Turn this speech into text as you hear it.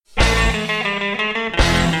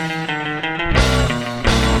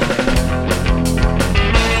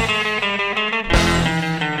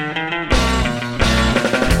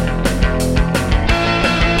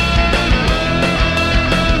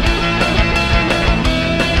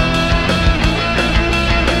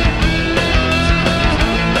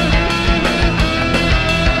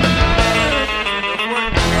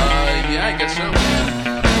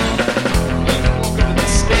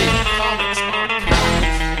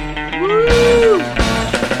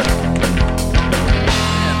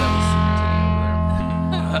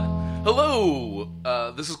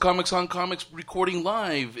Comics on Comics, recording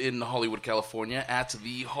live in Hollywood, California at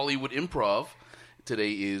the Hollywood Improv.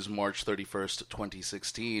 Today is March 31st,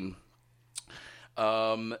 2016.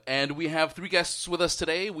 And we have 3 guests with us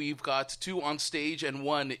today. We've got 2 on stage, and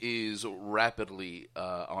 1 is rapidly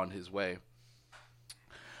on his way.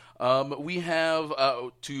 We have,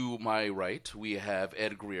 to my right, we have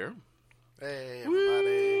Ed Greer. Hey, everybody.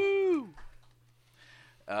 Woo!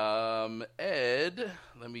 Ed,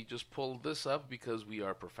 let me just pull this up because we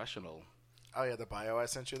are professional. Oh, yeah, the bio I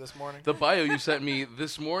sent you this morning? The bio you sent me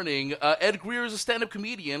this morning. Ed Greer is a stand-up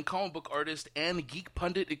comedian, comic book artist, and geek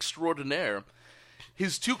pundit extraordinaire.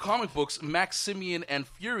 His 2 comic books, Maximian and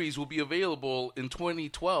Furies, will be available in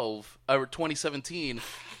 2012 or 2017.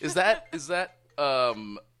 Is that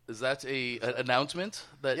a announcement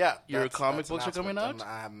that your comic books are coming out?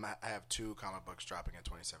 I have 2 comic books dropping in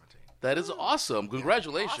 2017. That is awesome.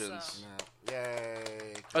 Congratulations. Awesome.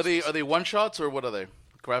 Yay. Are they one shots or what are they?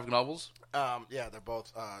 Graphic novels? Yeah, they're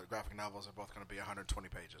both graphic novels. They're both going to be 120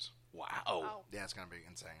 pages. Wow. Yeah, it's going to be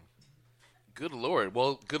insane. Good Lord.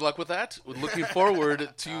 Well, good luck with that. We're looking forward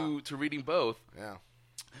to reading both.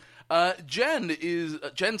 Yeah.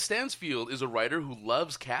 Jen Stansfield is a writer who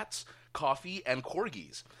loves cats, coffee, and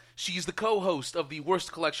corgis. She's the co-host of the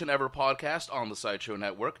Worst Collection Ever podcast on the Sideshow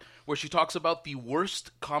Network, where she talks about the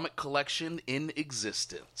worst comic collection in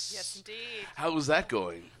existence. Yes, indeed. How is that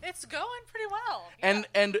going? It's going pretty well. Yeah.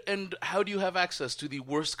 And how do you have access to the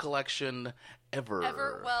worst collection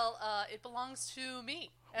ever? Well, it belongs to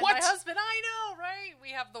me and What? my husband. I know, right? We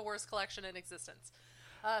have the worst collection in existence.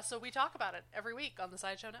 So we talk about it every week on the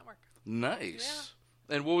Sideshow Network. Nice.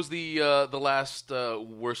 Yeah. And what was the last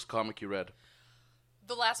worst comic you read?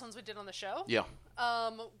 The last ones we did on the show? Yeah.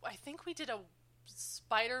 I think we did a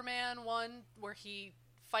Spider-Man one where he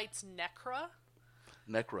fights Necra.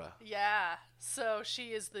 Necra. Yeah. So she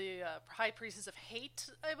is the High Priestess of Hate,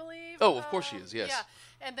 I believe. Oh, of course she is, yes.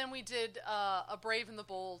 Yeah. And then we did A Brave and the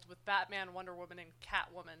Bold with Batman, Wonder Woman, and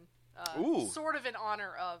Catwoman. Ooh. Sort of in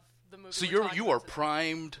honor of the movie. So you are we're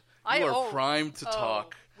primed. You are primed to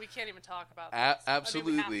talk. We can't even talk about that.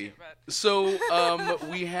 Absolutely. I mean, we have to, but. So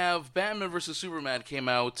we have Batman vs. Superman came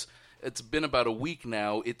out. It's been about a week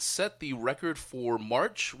now. It set the record for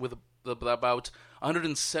March with about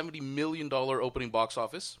 $170 million opening box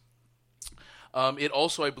office. It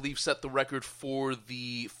also, I believe, set the record for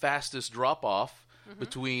the fastest drop-off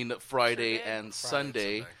between Friday and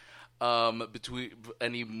Sunday. Between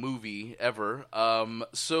any movie ever.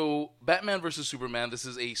 So Batman vs. Superman, this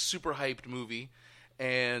is a super hyped movie.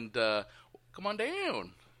 And come on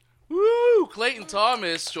down. Woo! Clayton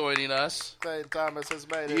Thomas joining us. Clayton Thomas has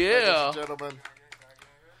made it, Yeah. ladies and gentlemen.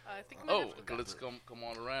 I think we might have Let's come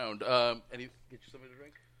on around. Get you something to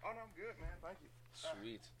drink? Oh, no, I'm good, man. Thank you.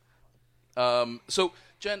 Sweet. So,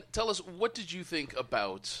 Jen, tell us, what did you think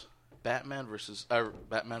about Batman versus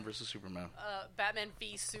Superman? Batman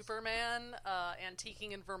v Superman,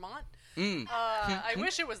 antiquing in Vermont. I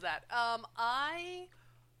wish it was that. I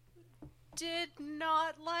did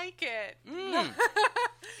not like it.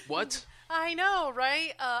 What? I know,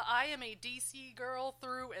 right? I am a DC girl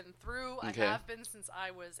through and through. Okay. I have been since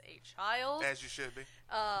I was a child. As you should be.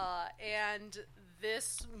 And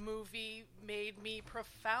this movie made me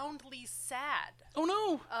profoundly sad. Oh,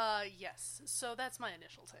 no. Yes. So that's my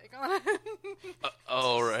initial take on it.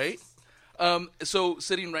 All right. So,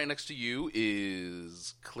 sitting right next to you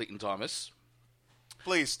is Clayton Thomas.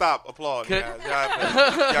 Please stop applauding, guys.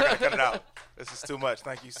 Y'all gotta cut it out. This is too much.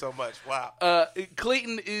 Thank you so much. Wow.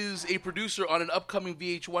 Clayton is a producer on an upcoming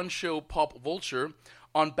VH1 show, Pop Vulture,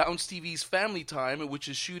 on Bounce TV's Family Time, which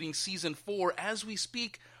is shooting season 4 as we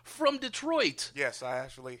speak from Detroit. Yes, I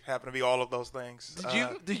actually happen to be all of those things.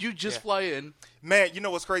 Did you just fly in? Man, you know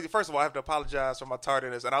what's crazy? First of all, I have to apologize for my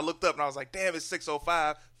tardiness. And I looked up and I was like, damn, it's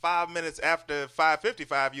 6:05. 5 minutes after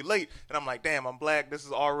 5:55, you late. And I'm like, damn, I'm black. This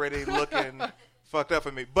is already looking fucked up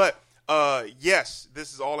for me. But yes,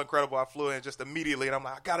 this is all incredible. I flew in just immediately, and I'm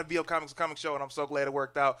like, I gotta be a comic show, and I'm so glad it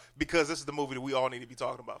worked out because this is the movie that we all need to be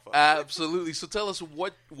talking about. Folks. Absolutely. So tell us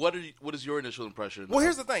what is your initial impression? Well,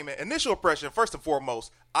 here's the thing, man. Initial impression. First and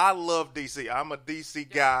foremost, I love DC. I'm a DC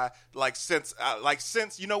guy.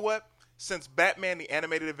 Since you know what. Since Batman the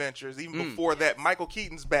Animated Adventures, even before that, Michael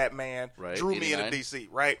Keaton's Batman drew me into DC,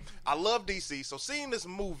 right? I love DC, so seeing this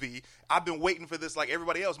movie, I've been waiting for this like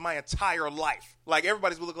everybody else my entire life. Like,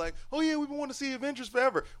 everybody's looking like, oh yeah, we've been wanting to see Avengers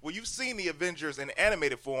forever. Well, you've seen the Avengers in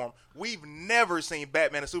animated form. We've never seen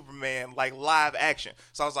Batman and Superman like live action.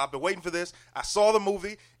 So I've been waiting for this. I saw the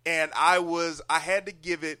movie, and I had to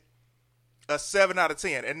give it a 7 out of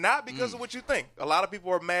 10, and not because of what you think. A lot of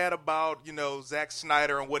people are mad about, Zack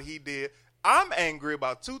Snyder and what he did. I'm angry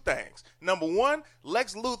about two things. Number one,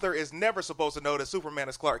 Lex Luthor is never supposed to know that Superman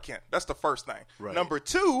is Clark Kent. That's the first thing. Right. Number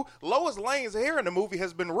two, Lois Lane's hair in the movie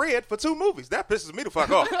has been red for 2 movies. That pisses me the fuck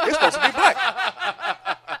off. It's supposed to be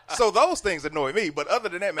black. So those things annoy me. But other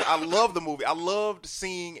than that, man, I love the movie. I loved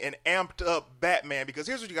seeing an amped up Batman because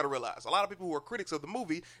here's what you got to realize. A lot of people who are critics of the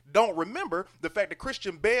movie don't remember the fact that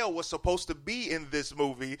Christian Bale was supposed to be in this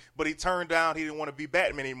movie, but he turned down. He didn't want to be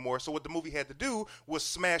Batman anymore. So what the movie had to do was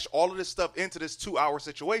smash all of this stuff into this 2-hour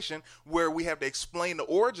situation where we have to explain the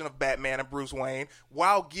origin of Batman and Bruce Wayne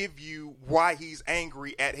while give you why he's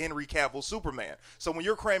angry at Henry Cavill's Superman. So when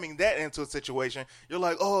you're cramming that into a situation, you're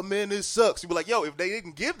like, oh man, this sucks. You'd be like, yo, if they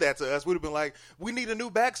didn't give that to us, we'd have been like, we need a new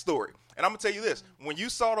backstory. And I'm going to tell you this. When you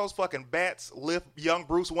saw those fucking bats lift young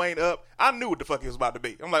Bruce Wayne up, I knew what the fuck he was about to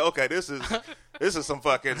be. I'm like, okay, this is some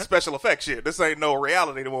fucking special effect shit. This ain't no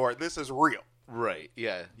reality anymore. This is real. Right.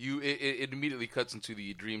 Yeah. It immediately cuts into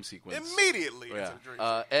the dream sequence. Immediately Yeah. into the dream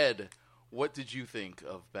sequence. Ed, what did you think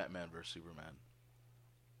of Batman vs Superman?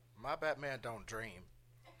 My Batman don't dream.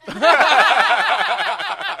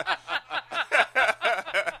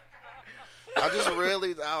 I just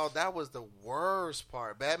really, that was the worst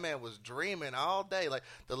part. Batman was dreaming all day. Like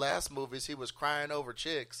the last movies, he was crying over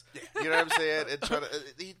chicks. You know what I'm saying?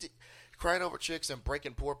 And crying over chicks and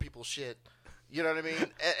breaking poor people's shit. You know what I mean?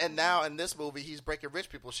 And now in this movie, he's breaking rich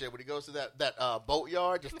people's shit. When he goes to that boat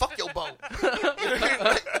yard, just fuck your boat. You know what I mean?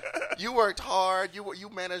 Like, you worked hard. You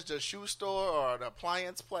managed a shoe store or an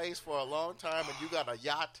appliance place for a long time, and you got a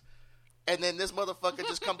yacht. And then this motherfucker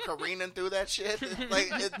just come careening through that shit.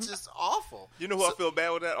 It's just awful. You know who I feel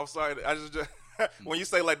bad with that? I'm sorry. I just when you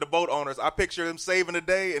say like the boat owners, I picture them saving the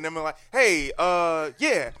day, and them like, hey,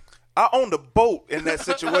 yeah, I owned a boat in that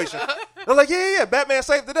situation. They're like, yeah, Batman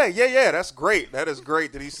saved the day. Yeah, that's great. That is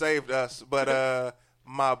great that he saved us. But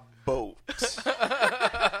my boat.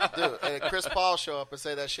 Dude, and Chris Paul show up and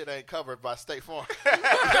say that shit ain't covered by State Farm.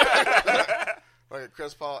 Like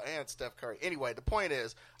Chris Paul and Steph Curry. Anyway, the point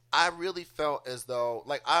is, I really felt as though,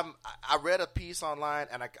 like, I read a piece online,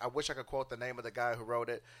 and I wish I could quote the name of the guy who wrote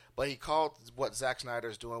it, but he called what Zack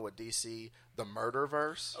Snyder's doing with DC the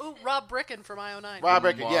Murderverse. Ooh, Rob Bricken from IO9. Rob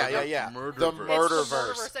Bricken, yeah. The Murderverse.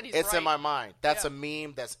 Murderverse. And he's It's in right. my mind. That's Yeah. a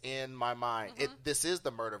meme that's in my mind. This is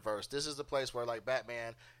the Murderverse. This is the place where, like,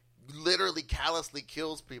 Batman literally callously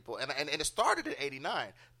kills people. And it started in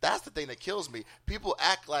 89. That's the thing that kills me. People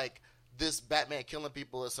act like this Batman killing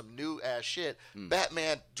people is some new ass shit.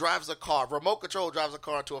 Batman drives a car, remote control drives a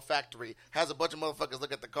car into a factory, has a bunch of motherfuckers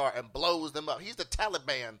look at the car and blows them up. He's the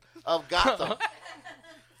Taliban of Gotham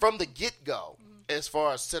from the get-go as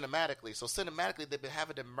far as cinematically. So cinematically, they've been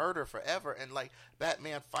having to murder forever, and like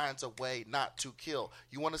Batman finds a way not to kill.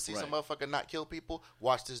 You want to see some motherfucker not kill people?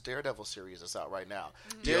 Watch this Daredevil series that's out right now.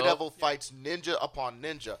 Daredevil fights ninja upon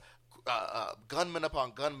ninja, gunman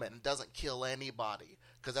upon gunman, and doesn't kill anybody.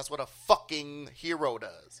 Because that's what a fucking hero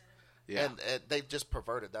does. Yeah. And they've just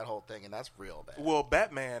perverted that whole thing, and that's real bad. Well,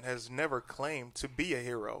 Batman has never claimed to be a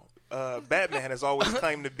hero. Batman has always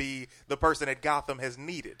claimed to be the person that Gotham has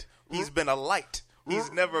needed. He's been a light.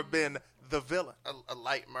 He's never been the villain. A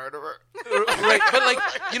light murderer. Right, but like,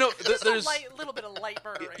 you know, Just there's a little bit of light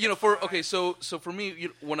murdering. you know, so for me,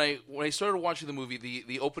 when I started watching the movie,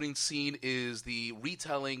 the opening scene is the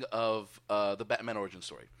retelling of the Batman origin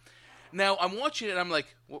story. Now I'm watching it and I'm like,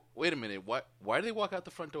 wait a minute, why do they walk out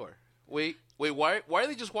the front door? Wait, why are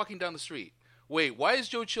they just walking down the street? Wait, why is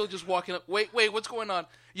Joe Chill just walking up? Wait, what's going on?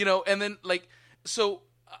 You know, and then like, so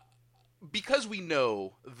because we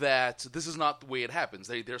know that this is not the way it happens,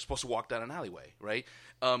 they're supposed to walk down an alleyway, right?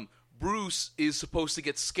 Bruce is supposed to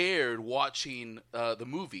get scared watching the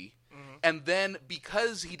movie, and then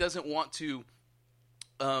because he doesn't want to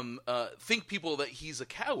think people that he's a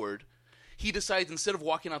coward, he decides instead of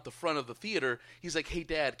walking out the front of the theater, he's like, hey,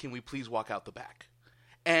 Dad, can we please walk out the back?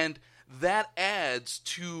 And that adds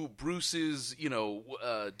to Bruce's,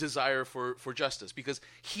 desire for justice because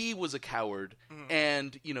he was a coward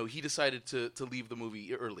and, he decided to leave the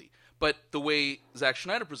movie early. But the way Zack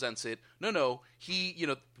Snyder presents it, no,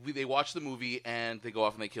 they watch the movie and they go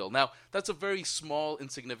off and they kill. Now, that's a very small,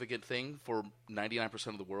 insignificant thing for 99%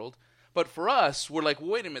 of the world. But for us, we're like,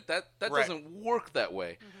 wait a minute, that Right. doesn't work that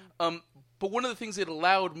way. But one of the things it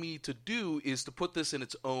allowed me to do is to put this in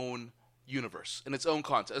its own universe, in its own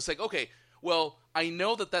context. It's like, okay, well, I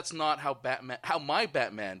know that that's not how my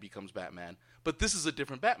Batman becomes Batman, but this is a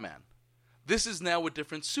different Batman. This is now a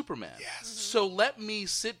different Superman. Yes. So let me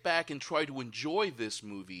sit back and try to enjoy this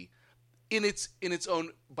movie in its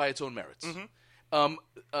own by its own merits.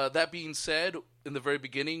 That being said, in the very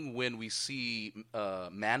beginning, when we see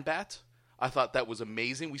Man-Bat, I thought that was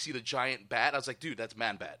amazing. We see the giant bat. I was like, dude, that's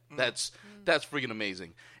Man-Bat. That's freaking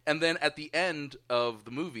amazing. And then at the end of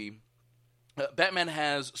the movie, Batman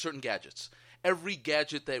has certain gadgets. Every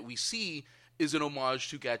gadget that we see is an homage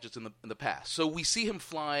to gadgets in the past. So we see him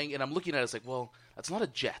flying, and I'm looking at it, it's like, well, that's not a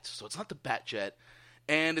jet, so it's not the Bat Jet.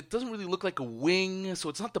 And it doesn't really look like a wing, so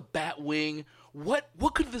it's not the Bat Wing. What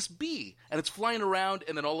could this be? And it's flying around,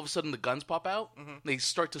 and then all of a sudden the guns pop out. They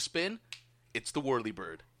start to spin. It's the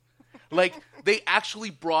Whirlybird. Like, they actually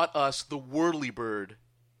brought us the Whirlybird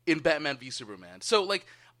in Batman v Superman. So, like,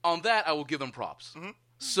 on that, I will give them props.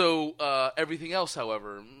 So, everything else,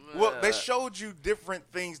 however... Well, they showed you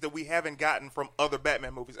different things that we haven't gotten from other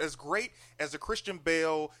Batman movies. As great as the Christian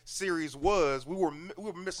Bale series was, we were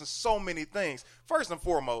missing so many things. First and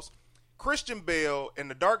foremost, Christian Bale in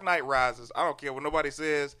The Dark Knight Rises, I don't care what nobody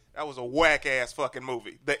says, that was a whack-ass fucking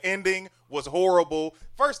movie. The ending was horrible.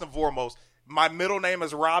 First and foremost, my middle name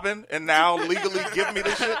is Robin, and now legally give me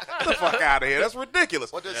this shit? Get the fuck out of here. That's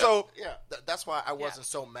ridiculous. Well, that's why I wasn't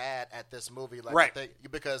so mad at this movie. Like, right.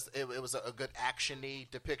 Because it was a good action-y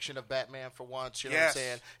depiction of Batman for once. You know what I'm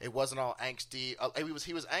saying? It wasn't all angsty.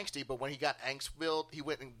 He was angsty, but when he got angst-filled, he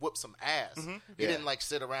went and whooped some ass. He didn't, like,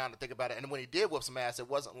 sit around and think about it. And when he did whoop some ass, it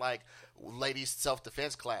wasn't like ladies'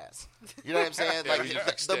 self-defense class. You know what I'm saying? Like,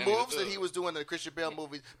 the moves that he was doing in the Christian Bale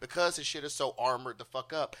movies, because his shit is so armored to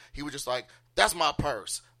fuck up, he was just like, that's my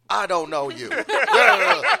purse. I don't know you. You know what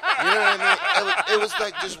I mean? It was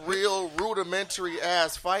like just real rudimentary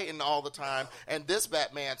ass fighting all the time. And this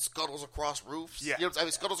Batman scuttles across roofs. Yeah. You know what I'm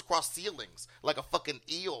saying? Scuttles across ceilings like a fucking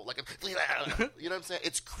eel. You know what I'm saying?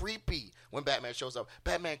 It's creepy when Batman shows up.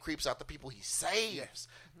 Batman creeps out the people he saves.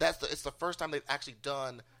 It's the first time they've actually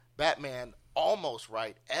done Batman almost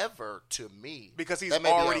right ever to me. Because he's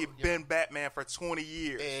already been Batman for 20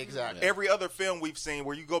 years. Exactly. Every other film we've seen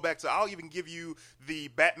where you go back to, I'll even give you the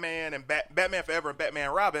Batman and Batman Forever and Batman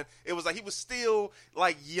Robin, it was like he was still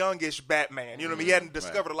like youngish Batman. You know what I mean? He hadn't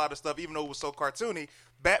discovered a lot of stuff even though it was so cartoony.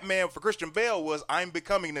 Batman for Christian Bale was, I'm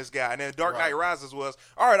becoming this guy. And then Dark Knight Rises was,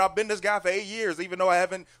 all right, I've been this guy for 8 years, even though I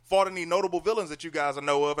haven't fought any notable villains that you guys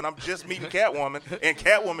know of, and I'm just meeting Catwoman. And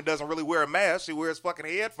Catwoman doesn't really wear a mask. She wears fucking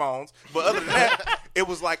headphones. But other than that, it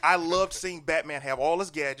was like, I loved seeing Batman have all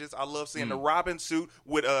his gadgets. I loved seeing the Robin suit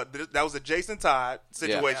with, that was a Jason Todd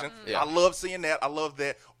situation. I love seeing that. I love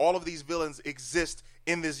that all of these villains exist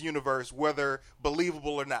in this universe, whether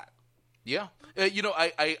believable or not. Yeah.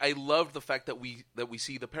 I loved the fact that we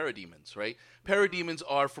see the parademons, right? Parademons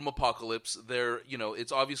are from Apocalypse. They're,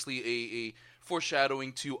 it's obviously a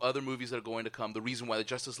foreshadowing to other movies that are going to come. The reason why the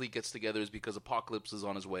Justice League gets together is because Apocalypse is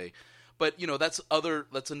on his way. But, that's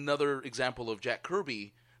another example of Jack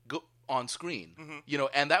Kirby on screen.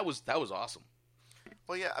 And that was awesome.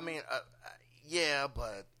 Well, yeah, I mean,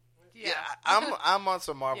 but I'm on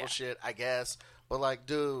some Marvel shit, I guess. But, like,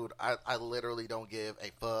 dude, I literally don't give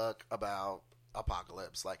a fuck about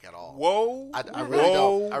Apocalypse, like, at all. Whoa. I really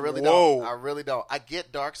don't. I really don't. I really don't. I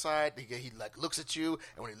get Darkseid. He like, looks at you,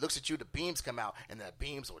 and when he looks at you, the beams come out, and the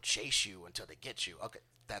beams will chase you until they get you. Okay,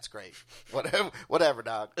 that's great. Whatever,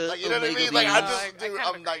 dog. Like, you know what I mean? Like,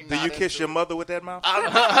 I'm like, do you kiss your mother with that mouth?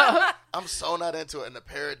 I'm so not into it. And the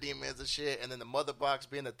parademons and shit, and then the mother box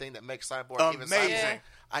being the thing that makes Cyborg even Cyborg.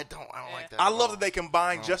 I don't like that. I love that they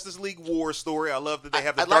combine Justice League War story. I love that they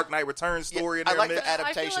have the Dark Knight Returns story in there. I like the adaptation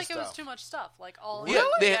I feel like stuff. It was too much stuff. Like all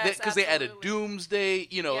because they added Doomsday,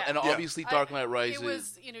 and obviously Dark Knight Rises. It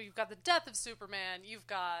was, you've got the death of Superman. You've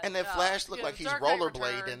got and then Flash looked like he's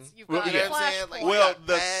rollerblading. You've got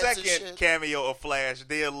the second cameo of Flash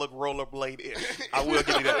did look rollerblade-ish. I will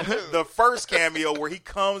give you that. The first cameo where he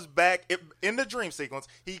comes back in the dream sequence,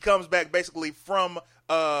 he comes back basically from.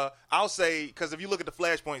 I'll say, because if you look at the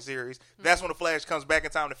Flashpoint series, that's when the Flash comes back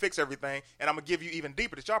in time to fix everything. And I'm going to give you even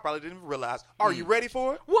deeper that y'all probably didn't even realize. Are you ready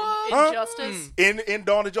for it? What? Injustice? In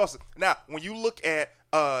Dawn of Justice. Now, when you look at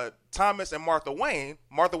Thomas and Martha Wayne,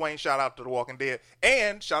 shout out to The Walking Dead,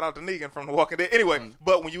 and shout out to Negan from The Walking Dead. Anyway,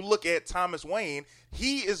 but when you look at Thomas Wayne,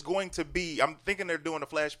 he is going to be, I'm thinking they're doing a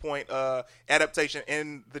Flashpoint adaptation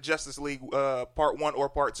in the Justice League Part 1 or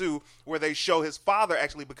Part 2, where they show his father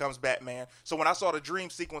actually becomes Batman. So when I saw the dream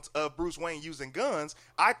sequence of Bruce Wayne using guns,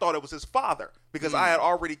 I thought it was his father, because I had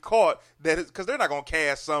already caught that, because they're not going to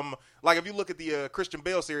cast some, like if you look at the Christian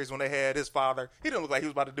Bale series when they had his father, he didn't look like he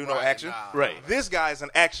was about to do no action. Nah. Right. This guy's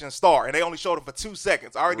an action star, and they only showed him for 2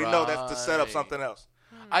 seconds. I already know that's to set up something else.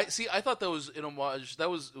 I thought that was an homage.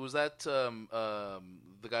 Was that the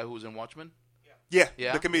guy who was in Watchmen? Yeah,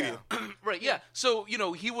 Yeah? the comedian. Right, yeah. So,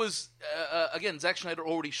 he was, again, Zack Snyder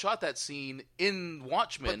already shot that scene in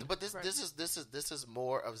Watchmen. But this is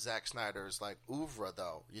more of Zack Snyder's like oeuvre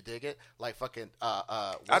though. You dig it? Like fucking.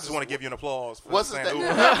 I just want to give you an applause for What's his saying name?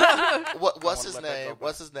 Uber. What's his let that name? go by.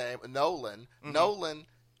 What's his name? Nolan. Nolan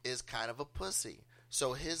is kind of a pussy.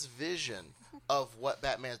 So his vision of what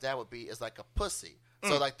Batman's dad would be is like a pussy.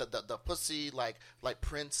 So like the pussy like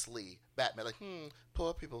princely Batman, like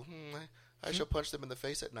poor people, I shall punch them in the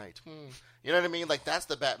face at night. You know what I mean? Like that's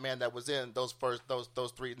the Batman that was in those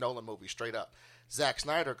three Nolan movies. Straight up, Zack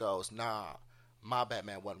Snyder goes, nah, my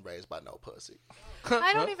Batman wasn't raised by no pussy.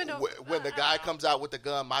 I don't even know. When the guy comes out with the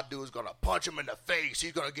gun, my dude's gonna punch him in the face.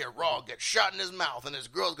 He's gonna get raw, get shot in his mouth, and his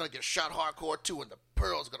girl's gonna get shot hardcore too, and the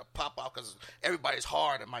pearl's gonna pop out because everybody's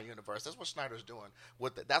hard in my universe. That's what Snyder's doing.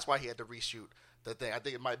 That's why he had to reshoot the thing. I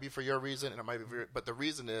think it might be for your reason, and it might be but the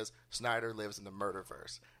reason is Snyder lives in the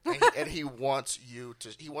murderverse, and he wants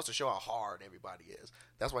to show how hard everybody is.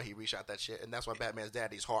 That's why he reshot that shit, and that's why Batman's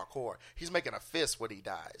daddy's hardcore. He's making a fist when he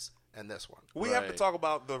dies in this one. We have to talk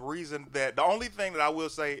about the reason that the only thing that I will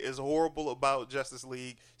say is horrible about Justice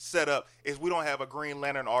League setup is we don't have a Green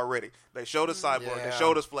Lantern already. They showed us Cyborg, they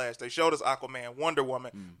showed us Flash, they showed us Aquaman, Wonder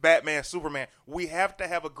Woman, Batman, Superman. We have to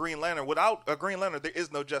have a Green Lantern. Without a Green Lantern, there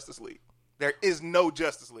is no Justice League. There is no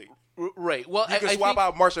Justice League. Right. Well, You can swap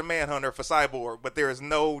out Martian Manhunter for Cyborg, but there is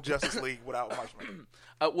no Justice League without Martian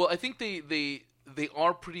Manhunter. Well, I think they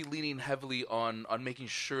are pretty leaning heavily on making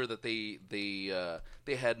sure that they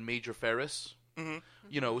had Major Ferris.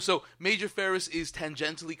 Mm-hmm. So Major Ferris is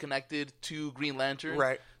tangentially connected to Green Lantern.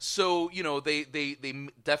 Right. So, they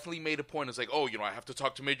definitely made a point. It's like, I have to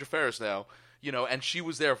talk to Major Ferris now. And she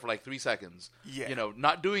was there for like 3 seconds. Yeah.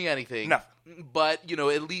 Not doing anything. Nothing. But,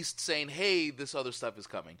 at least saying, hey, this other stuff is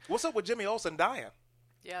coming. What's up with Jimmy Olsen dying?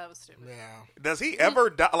 Yeah, that was stupid. Yeah. Does he ever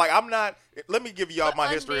die? Like, I'm not. Let me give y'all my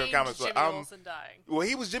history of Unnamed comics. Jimmy But Olsen dying. Well,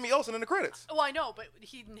 he was Jimmy Olsen in the credits. Oh, I know, but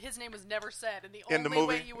his name was never said, and the In the only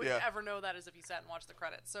way movie? you would Yeah. ever know that is if you sat and watched the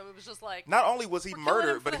credits. So it was just like Not only was he We're killing him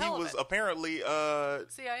murdered, for but the he hell of was it. apparently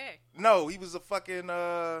CIA. no, he was a fucking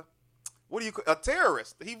a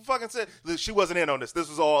terrorist. He fucking said she wasn't in on this. This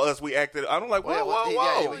was all us. We acted. I'm like, whoa, whoa,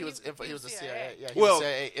 whoa. He was the CIA. Yeah, he Well- was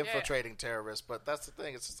CIA infiltrating terrorists. But that's the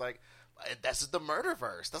thing. It's just like this is the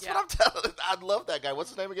murderverse. That's what I'm telling. I love that guy. What's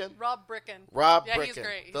his name again? Rob Bricken. Rob Yeah, Bricken. he's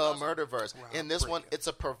great. He's The awesome. murderverse. In this one, Bricken. it's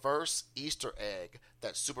a perverse Easter egg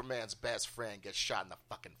that Superman's best friend gets shot in the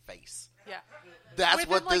fucking face. Yeah. That's Within,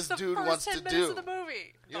 what like, this the dude first wants 10 to minutes do. of the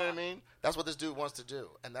movie. You know what I mean? That's what this dude wants to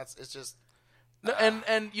do, and it's just. No,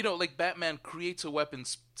 and like Batman creates a weapon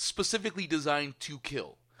specifically designed to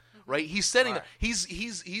kill, right? He's setting Right.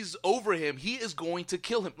 he's over him. He is going to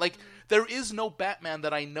kill him. Like there is no Batman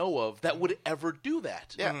that I know of that would ever do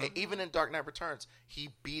that. Yeah, even in Dark Knight Returns, he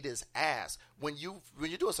beat his ass. When you're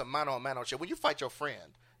doing some mano-a-mano shit, when you fight your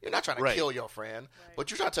friend, you're not trying to Right. kill your friend, but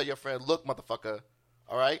you're trying to tell your friend, look, motherfucker,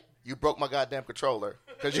 all right? You broke my goddamn controller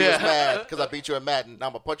because you was mad because I beat you in Madden. Now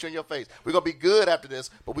I'm going to punch you in your face. We're going to be good after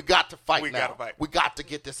this, but we got to fight We now. gotta fight. We got to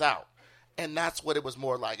get this out. And that's what it was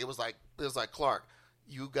more like. It was like Clark,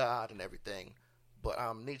 you God and everything, but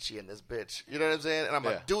I'm Nietzsche in this bitch. You know what I'm saying? And I'm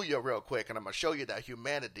going to do you real quick, and I'm going to show you that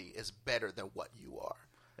humanity is better than what you are.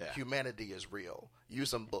 Yeah. Humanity is real. You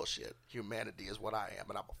some bullshit. Humanity is what I am,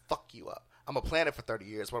 and I'm going to fuck you up. I'm going to plan it for 30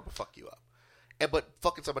 years, but I'm going to fuck you up. But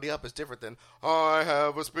fucking somebody up is different than I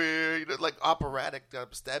have a spear, like operatic,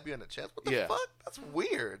 stab you in the chest. What the fuck? That's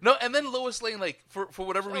weird. No, and then Lois Lane, like for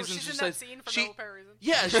whatever Oh, reason, she's she in that says scene for she, no apparent reason.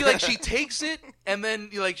 yeah, she takes it and then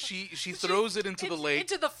she throws it into the lake,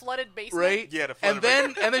 into the flooded basement. right? Yeah, the and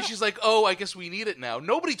flooded then she's like, oh, I guess we need it now.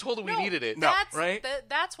 Nobody told her we needed it. That's, right?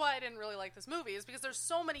 That's why I didn't really like this movie, is because there's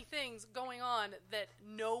so many things going on that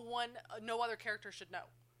no other character should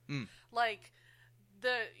know. Like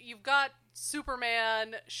you've got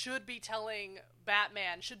Superman should be telling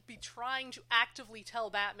Batman, should be trying to actively tell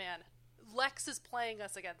Batman, Lex is playing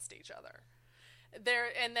us against each other.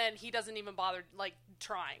 And then he doesn't even bother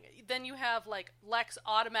trying. Then you have Lex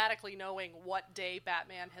automatically knowing what day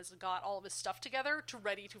Batman has got all of his stuff together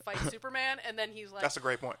ready to fight Superman, and then he's like, That's a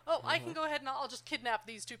great point. oh, I can go ahead and I'll just kidnap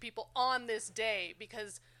these two people on this day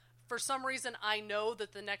because for some reason I know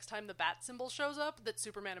that the next time the bat symbol shows up that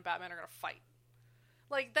Superman and Batman are going to fight.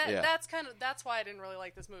 Like that. Yeah. That's why I didn't really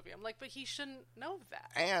like this movie. I'm like, but he shouldn't know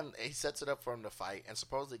that. And he sets it up for him to fight and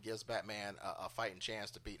supposedly gives Batman a fighting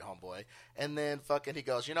chance to beat Homeboy. And then fucking he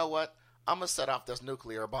goes, you know what? I'm going to set off this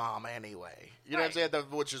nuclear bomb anyway. You know what I'm saying?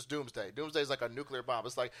 Which is Doomsday. Doomsday is like a nuclear bomb.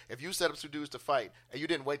 It's like if you set up two dudes to fight and you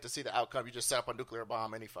didn't wait to see the outcome, you just set up a nuclear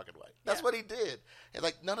bomb any fucking way. That's what he did. And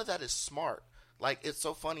none of that is smart. Like, it's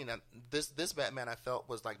so funny that this Batman I felt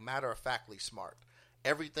was like matter-of-factly smart.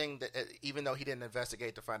 Everything that, even though he didn't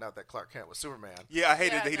investigate to find out that Clark Kent was Superman. Yeah, I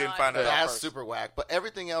hated that he didn't find out That's first. super whack. But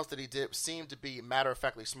everything else that he did seemed to be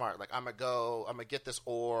matter-of-factly smart. Like, I'm gonna get this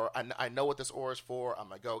ore. I know what this ore is for. I'm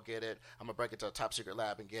gonna go get it. I'm gonna break it to a top secret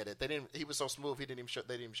lab and get it. He was so smooth. They didn't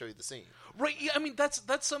even show you the scene. Right? Yeah, I mean, that's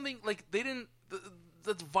something like they didn't.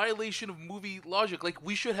 That's violation of movie logic. Like,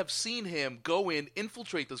 we should have seen him go in,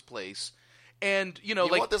 infiltrate this place. And You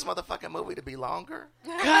like, want this motherfucking movie to be longer?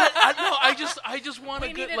 God, I just want We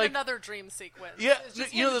to needed get like another dream sequence. Yeah, It's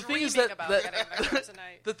just you know, him the thing is dreaming that about that, getting the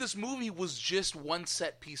kryptonite. that this movie was just one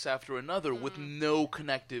set piece after another with no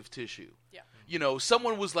connective tissue. Yeah. You know,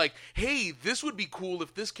 someone was like, hey, this would be cool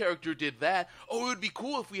if this character did that. Oh, it would be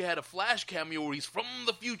cool if we had a Flash cameo where he's from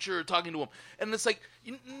the future talking to him. And it's like,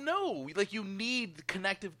 no, like, you need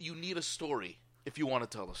a story if you want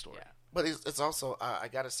to tell a story. Yeah. But it's also, I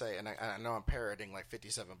gotta say, and I know I'm parroting like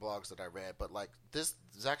 57 blogs that I read, but like this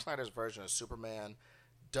Zack Snyder's version of Superman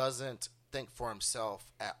doesn't think for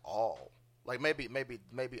himself at all. Like maybe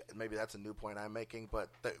that's a new point I'm making, but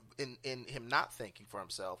in him not thinking for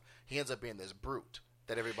himself, he ends up being this brute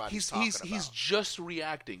that everybody's talking about. He's just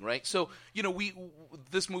reacting, right? So, you know,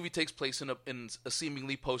 this movie takes place in a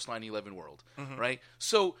seemingly post 9/11 world, right?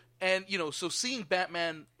 So, and you know, so seeing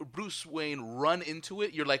Batman, Bruce Wayne run into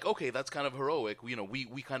it, you're like, okay, that's kind of heroic. You know, we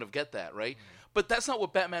kind of get that, right? But that's not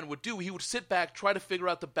what Batman would do. He would sit back, try to figure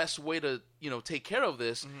out the best way to, you know, take care of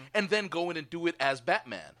this, and then go in and do it as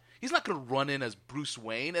Batman. He's not going to run in as Bruce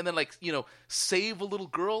Wayne and then, like, you know, save a little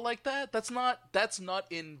girl like that. That's not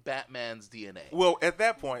in Batman's DNA. Well, at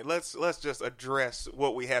that point, let's just address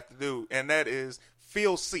what we have to do, and that is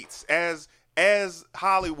fill seats. As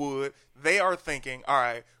Hollywood, they are thinking, all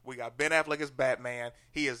right, we got Ben Affleck as Batman.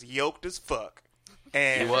 He is yoked as fuck.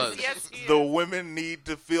 And He was. Yes, he the is. women need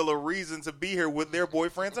to feel a reason to be here with their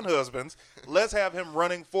boyfriends and husbands. Let's have him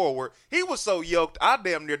running forward. He was so yoked, I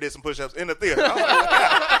damn near did some push-ups in the theater. I was like,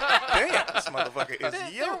 God damn, this motherfucker is There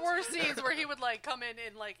yoked. were scenes where he would like come in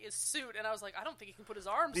like his suit, and I was like, I don't think he can put his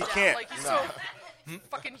arms He down. can't. Like he's No. so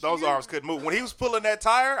fucking. Those huge. arms couldn't move. When he was pulling that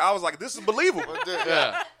tire, I was like, this is believable.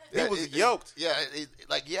 Yeah. He was yoked.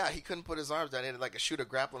 He couldn't put his arms down. He had to shoot a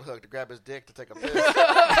grappling hook to grab his dick to take a piss.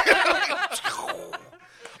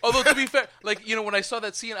 Although, to be fair, like, you know, when I saw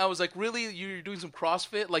that scene, I was like, really? You're doing some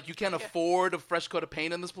CrossFit? Like, you can't afford a fresh coat of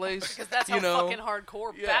paint in this place? Because that's you how know? fucking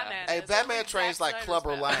hardcore Yeah. Batman Hey, is. Batman Only trains Zack like Snyder's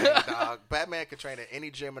Clubber Batman. Lang, dog. Batman can train at any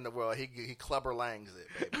gym in the world. He Clubber Langs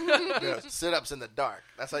it, baby. Sit ups in the dark.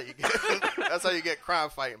 That's how you get. That's how you get crime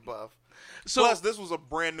fighting buff. So, Plus, this was a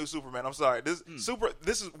brand new Superman. I'm sorry.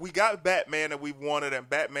 We got Batman that we wanted, and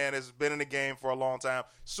Batman has been in the game for a long time.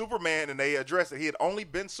 Superman, and they addressed it. He had only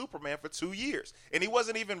been Superman for 2 years, and he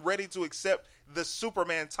wasn't even ready to accept the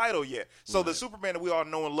Superman title yet. So the Superman that we all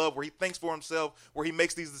know and love, where he thinks for himself, where he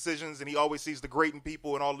makes these decisions, and he always sees the great in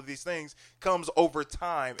people and all of these things, comes over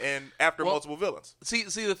time and after multiple villains. See,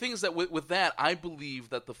 the thing is that with that, I believe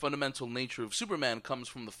that the fundamental nature of Superman comes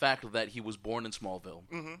from the fact that he was born in Smallville.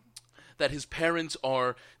 Mm-hmm. That his parents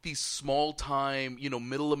are these small-time, you know,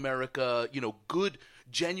 middle America, you know, good,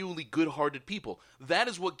 genuinely good-hearted people. That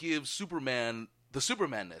is what gives Superman the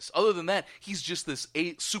Supermanness. Other than that, he's just this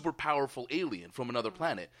super powerful alien from another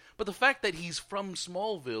planet. But the fact that he's from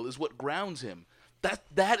Smallville is what grounds him.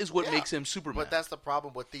 That is what makes him Superman. But that's the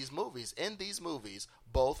problem with these movies. In these movies,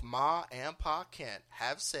 both Ma and Pa Kent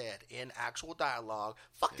have said in actual dialogue,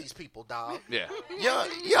 fuck these people, dog. Yeah.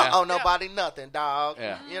 You don't owe nobody nothing, dog.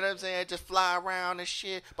 Yeah. You know what I'm saying? Just fly around and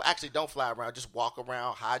shit. But actually, don't fly around. Just walk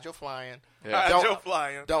around. Hide your flying. Yeah. Hide your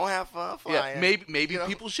flying. Don't have fun flying. Yeah, maybe You know?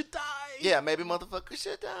 people should die. Yeah, maybe motherfuckers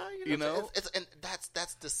should die. You know? It's and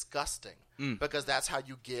that's disgusting because that's how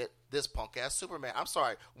you get this punk ass Superman. I'm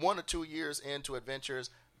sorry, 1 or 2 years into adventures,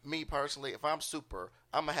 me personally, if I'm super,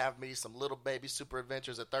 I'm gonna have me some little baby super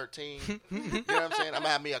adventures at 13. You know what I'm saying? I'm gonna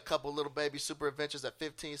have me a couple little baby super adventures at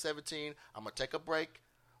 15, 17. I'm gonna take a break,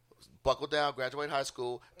 buckle down, graduate high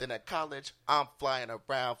school. Then at college, I'm flying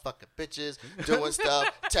around fucking bitches, doing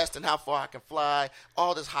stuff, testing how far I can fly,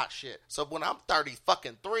 all this hot shit. So when I'm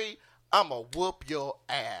 33, I'm going to whoop your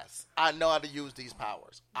ass. I know how to use these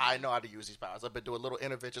powers. I've been doing little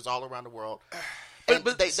interventions all around the world. And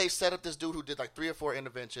But- they set up this dude who did like 3 or 4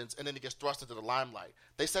 interventions, and then he gets thrust into the limelight.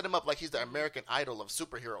 They set him up like he's the American Idol of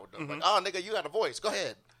superhero. Like, oh, nigga, you got a voice. Go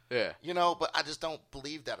ahead. Yeah. You know, but I just don't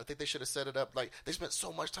believe that. I think they should have set it up like they spent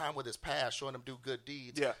so much time with his past, showing him do good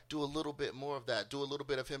deeds. Yeah. Do a little bit more of that. Do a little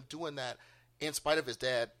bit of him doing that in spite of his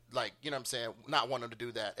dad, like, you know what I'm saying, not wanting to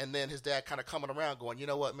do that. And then his dad kind of coming around going, you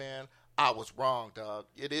know what, man, I was wrong, dog.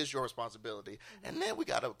 It is your responsibility. And then we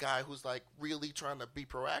got a guy who's like really trying to be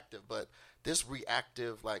proactive, but this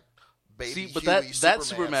reactive like baby. See, but Huey that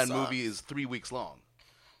Superman sucks. movie is 3 weeks long.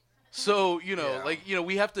 So,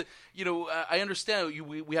 we have to, I understand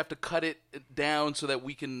we have to cut it down so that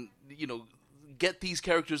we can, get these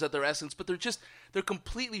characters at their essence, but they're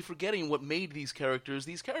completely forgetting what made these characters.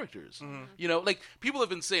 Like, people have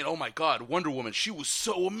been saying, oh my God, Wonder Woman, she was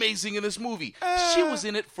so amazing in this movie. She was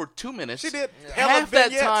in it for 2 minutes. She did. Half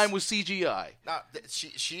that time was CGI. Now,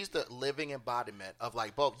 she's the living embodiment of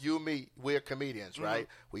like both you and me. We're comedians, right?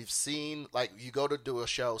 We've seen like you go to do a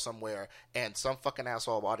show somewhere, and some fucking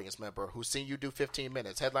asshole audience member who's seen you do 15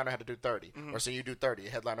 minutes, headliner had to do 30, or seen you do 30,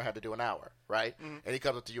 headliner had to do an hour, right? And he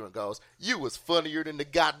comes up to you and goes, "You was funnier than the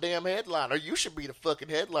goddamn headliner. You should be the fucking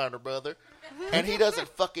headliner, brother." And he doesn't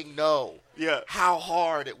fucking know how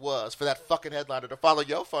hard it was for that fucking headliner to follow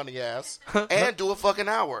your funny ass and do a fucking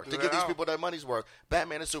hour to give these people their money's worth.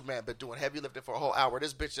 Batman and Superman been doing heavy lifting for a whole hour.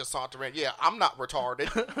 This bitch just sauntering. Yeah, I'm not retarded.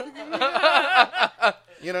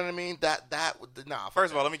 You know what I mean? Nah.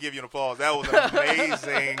 First of all, let me give you an applause. That was an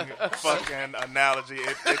amazing fucking analogy.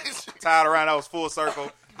 It tied around. That was full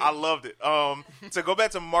circle. I loved it. To go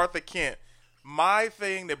back to Martha Kent, my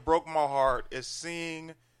thing that broke my heart is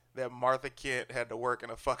seeing that Martha Kent had to work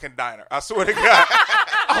in a fucking diner. I swear to God.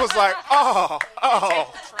 I was like,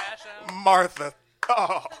 Martha.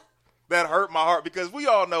 Oh, that hurt my heart because we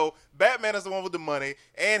all know Batman is the one with the money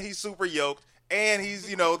and he's super yoked and he's,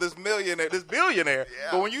 this millionaire, this billionaire.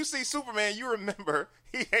 Yeah. But when you see Superman, you remember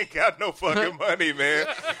he ain't got no fucking money, man.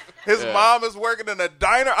 His mom is working in a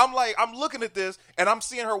diner. I'm looking at this and I'm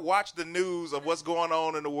seeing her watch the news of what's going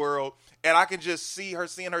on in the world. And I can just see her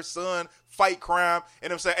seeing her son fight crime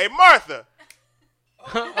and him saying, "Hey, Martha."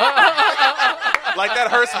 Like that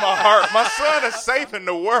hurts my heart. My son is saving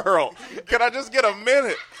the world. Can I just get a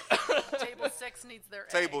minute? Table 6 needs their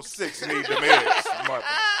Table eggs. 6 needs them eggs. Martha.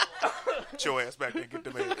 Get your ass back there and get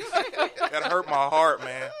them eggs. That hurt my heart,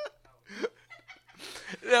 man.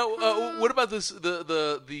 Now, what about this?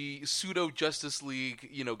 The pseudo Justice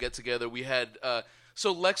League, get together. We had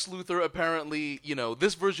so Lex Luthor apparently,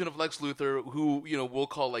 this version of Lex Luthor, who we'll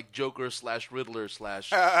call like Joker / Riddler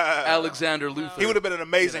 / Alexander Luthor. He would have been an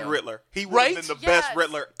amazing Riddler. He would have been the best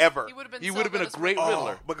Riddler ever. He would have been. He would have been a great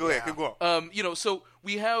Riddler. But go ahead, keep going. So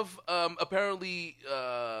we have apparently.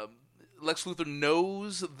 Lex Luthor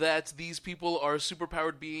knows that these people are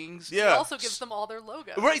superpowered beings. He also gives them all their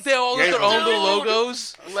logos. Right, they all have their own little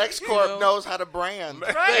logos. LexCorp knows how to brand.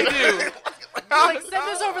 Right. They do. Like, send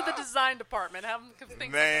this over the design department. Have them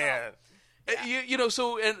think Man.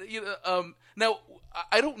 Now,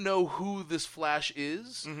 I don't know who this Flash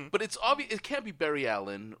is, but it's obvious it can't be Barry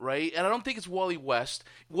Allen, right? And I don't think it's Wally West.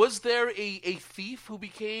 Was there a thief who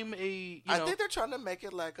became a? I think they're trying to make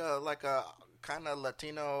it like a kind of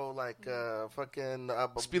Latino, fucking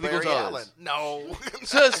Speedy Barry Gonzalez. Allen. No.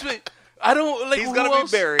 I don't like. He's gonna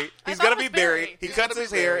be Barry. He's gonna be Barry. Barry. He cuts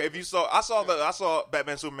his hair. If you saw, I saw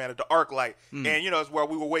Batman Superman at the ArcLight, and it's where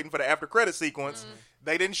we were waiting for the after credit sequence.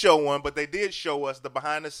 They didn't show one, but they did show us the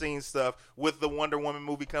behind the scenes stuff with the Wonder Woman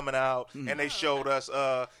movie coming out, and they showed us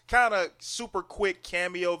kind of super quick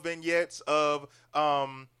cameo vignettes of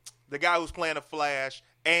the guy who's playing the Flash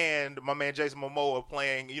and my man Jason Momoa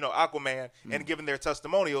playing, Aquaman, and giving their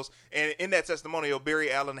testimonials. And in that testimonial,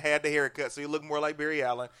 Barry Allen had the haircut, so he looked more like Barry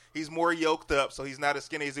Allen. He's more yoked up, so he's not as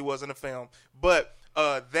skinny as he was in the film. But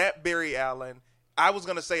that Barry Allen, I was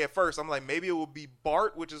going to say at first, I'm like, maybe it would be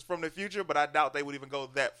Bart, which is from the future, but I doubt they would even go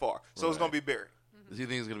that far. So it's going to be Barry. Do you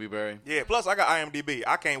think it's going to be Barry? Yeah, plus I got IMDb.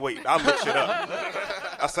 I can't wait. I'll look shit up.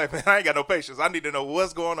 I say, man, I ain't got no patience. I need to know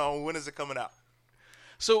what's going on. When is it coming out?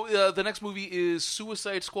 So the next movie is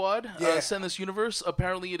Suicide Squad, Send This Universe.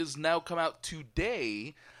 Apparently it has now come out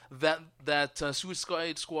today that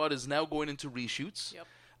Suicide Squad is now going into reshoots.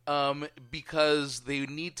 Yep. Because they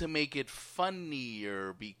need to make it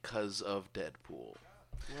funnier because of Deadpool.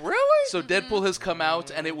 Really? So Deadpool has come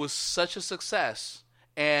out, and it was such a success.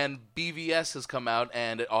 And BVS has come out,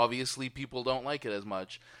 and obviously people don't like it as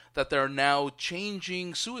much, that they're now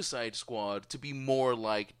changing Suicide Squad to be more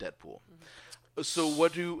like Deadpool. So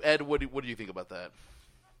what do you think about that?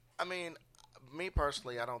 I mean, me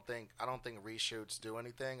personally, I don't think reshoots do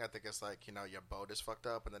anything. I think it's like, your boat is fucked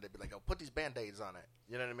up, and then they'd be like, "Oh, put these Band-Aids on it."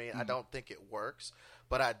 You know what I mean? I don't think it works,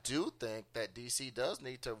 but I do think that DC does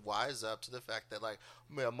need to wise up to the fact that, like,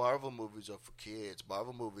 man, Marvel movies are for kids.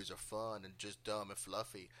 Marvel movies are fun and just dumb and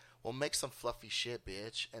fluffy. Well, make some fluffy shit,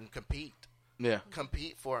 bitch, and compete. Yeah.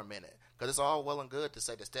 Compete for a minute. Because it's all well and good to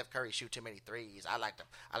say that Steph Curry shoot too many threes. I like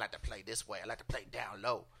to play this way. I like to play down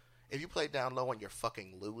low. If you play down low and you're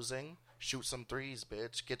fucking losing, shoot some threes,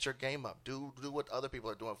 bitch. Get your game up. Do what other people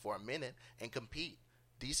are doing for a minute and compete.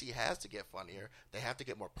 DC has to get funnier. They have to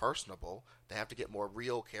get more personable. They have to get more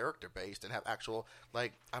real character based and have actual,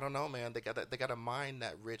 like, I don't know, man. They gotta mine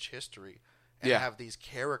that rich history and have these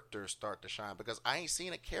characters start to shine, because I ain't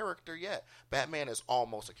seen a character yet. Batman is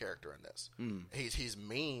almost a character in this. He's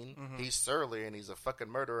mean, he's surly, and he's a fucking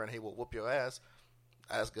murderer, and he will whoop your ass.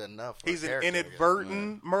 That's good enough. He's an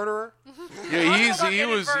inadvertent murderer. Yeah,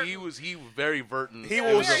 he was very verdant. He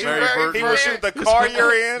will was a very verdant. He will shoot the car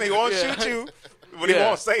you're in. He won't shoot you, but he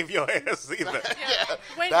won't save your ass either. Yeah.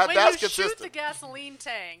 When That's you consistent. shoot the gasoline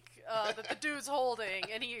tank that the dude's holding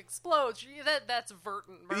and he explodes, that's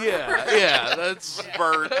verdant murder. Yeah, that's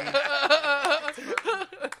Verdant.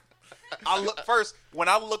 When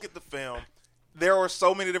I look at the film, there are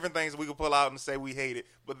so many different things we could pull out and say we hate it,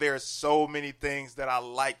 but there are so many things that I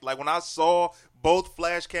like. Like when I saw both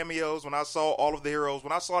Flash cameos, when I saw all of the heroes,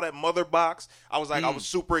 when I saw that Mother Box, I was like, I was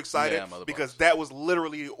super excited because that was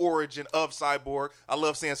literally the origin of Cyborg. I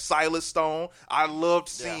love seeing Silas Stone. I loved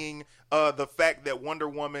seeing the fact that Wonder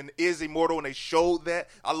Woman is immortal, and they showed that.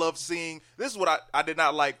 I love seeing, this is what I did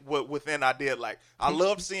not like, what Within I did like. I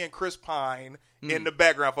loved seeing Chris Pine in the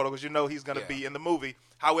background photo, because you know he's going to be in the movie.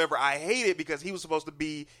 However, I hate it because he was supposed to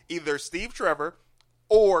be either Steve Trevor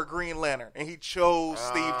or Green Lantern, and he chose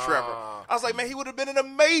Steve Trevor. I was like, man, he would have been an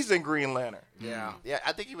amazing Green Lantern. Yeah,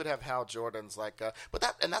 I think he would have Hal Jordan's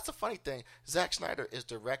that's a funny thing. Zack Snyder is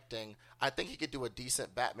directing. I think he could do a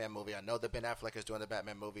decent Batman movie. I know that Ben Affleck is doing the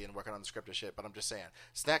Batman movie and working on the script and shit, but I'm just saying,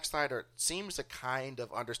 Zack Snyder seems to kind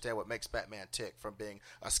of understand what makes Batman tick, from being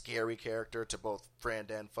a scary character to both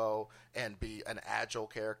friend and foe, and be an agile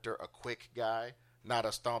character, a quick guy. Not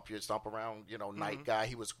a stomp around, night guy.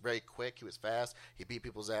 He was very quick. He was fast. He beat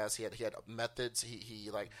people's ass. He had methods.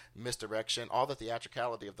 He like misdirection. All the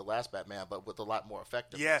theatricality of the last Batman, but with a lot more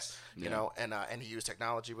effectiveness. Yes, and he used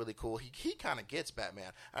technology really cool. He kind of gets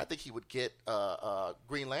Batman. I think he would get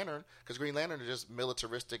Green Lantern, because Green Lantern is just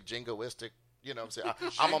militaristic, jingoistic. You know what I'm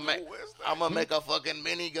saying? I'm gonna make a fucking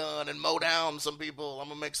minigun and mow down some people. I'm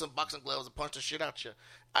gonna make some boxing gloves and punch the shit out you.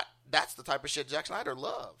 That's the type of shit Zack Snyder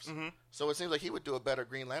loves. So it seems like he would do a better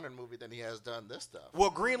Green Lantern movie than he has done this stuff. Well,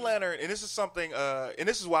 Green Lantern, and this is something, and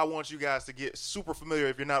this is why I want you guys to get super familiar,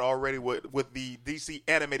 if you're not already, with the DC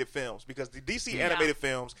animated films, because the DC animated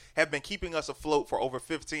films have been keeping us afloat for over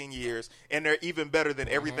 15 years, and they're even better than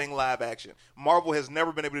everything live action. Marvel has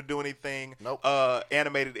never been able to do anything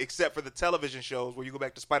animated except for the television shows, where you go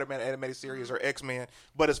back to Spider-Man animated series or X-Men,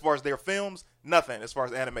 but as far as their films, nothing as far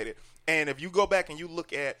as animated. And if you go back and you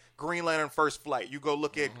look at Green Lantern First Flight, you go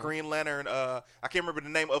look at Green Lantern, I can't remember the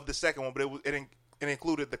name of the second one, but it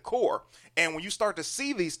included the core. And when you start to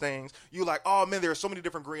see these things, you're like, oh man, there are so many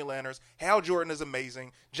different Green Lanterns. Hal Jordan is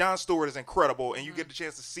amazing. John Stewart is incredible. And you get the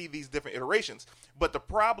chance to see these different iterations. But the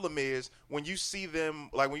problem is, when you see them,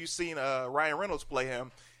 like when you've seen Ryan Reynolds play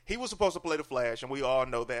him, he was supposed to play the Flash, and we all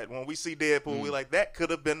know that. When we see Deadpool, we like, that could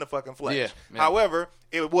have been the fucking Flash. Yeah. However,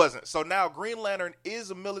 it wasn't. So now Green Lantern is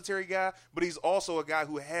a military guy, but he's also a guy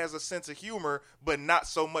who has a sense of humor, but not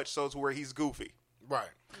so much so to where he's goofy. Right.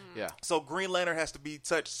 Yeah. So Green Lantern has to be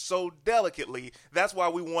touched so delicately. That's why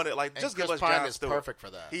we wanted, just give us John Stewart. Perfect for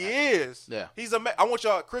that. He is. Yeah. He's I want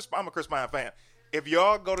y'all, I'm a Chris Pine fan. If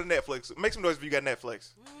y'all go to Netflix, make some noise if you got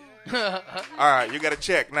Netflix. All right, you got to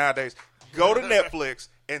check nowadays. Go to Netflix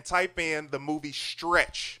and type in the movie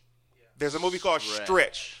Stretch. There's a movie called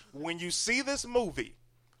Stretch. When you see this movie,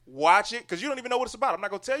 watch it, because you don't even know what it's about. I'm not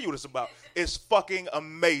going to tell you what it's about. It's fucking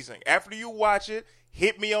amazing. After you watch it,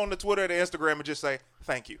 hit me on the Twitter or the Instagram and just say,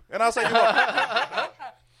 thank you. And I'll say, you're welcome.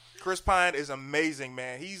 Chris Pine is amazing,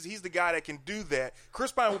 man. He's the guy that can do that.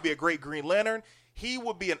 Chris Pine would be a great Green Lantern. He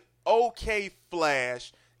would be an okay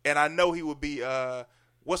Flash. And I know he would be,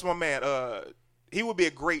 what's my man? He would be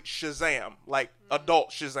a great Shazam, like adult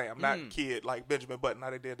Shazam, not kid like Benjamin Button. How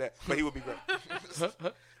they did that, but he would be great.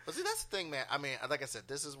 But see, that's the thing, man. I mean, like I said,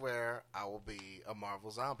 this is where I will be a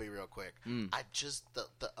Marvel zombie real quick. I just the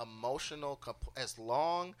emotional, as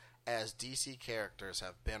long as DC characters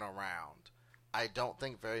have been around, I don't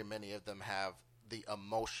think very many of them have the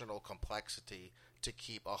emotional complexity to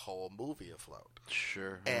keep a whole movie afloat.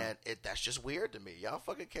 Sure. And that's just weird to me. Y'all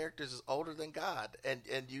fucking characters is older than God, and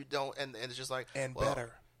you don't, and it's just like,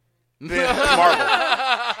 better than Marvel,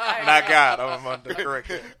 not God. I'm under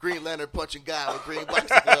correct. Green Lantern punching God with green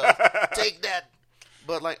boxing gloves. Take that.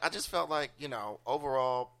 But I just felt like,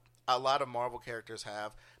 overall, a lot of Marvel characters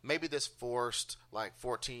have maybe this forced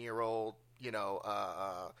 14-year-old,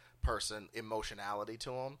 person emotionality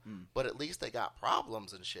to them, but at least they got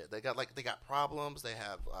problems and shit. They got problems. They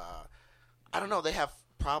have, I don't know. They have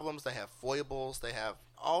problems, they have foibles, they have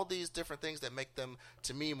all these different things that make them,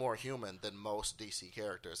 to me, more human than most DC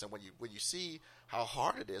characters. And when you see how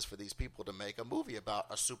hard it is for these people to make a movie about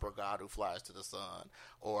a super god who flies to the sun,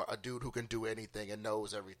 or a dude who can do anything and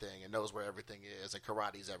knows everything and knows where everything is and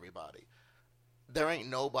karates everybody. There ain't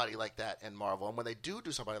nobody like that in Marvel. And when they do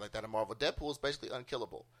somebody like that in Marvel, Deadpool is basically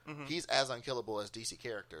unkillable. Mm-hmm. He's as unkillable as DC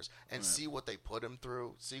characters. And see what they put him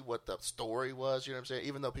through, see what the story was, you know what I'm saying?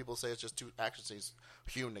 Even though people say it's just two action scenes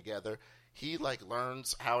hewn together, he like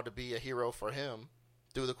learns how to be a hero for him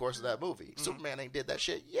through the course of that movie. Mm-hmm. Superman ain't did that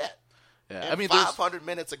shit yet. Yeah, I mean, 500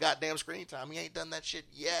 minutes of goddamn screen time. He ain't done that shit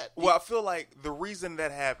yet. Well, I feel like the reason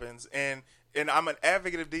that happens, and I'm an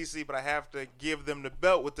advocate of DC, but I have to give them the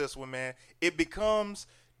belt with this one, man. It becomes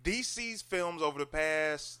DC's films over the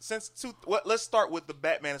past let's start with the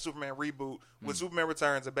Batman and Superman reboot with Superman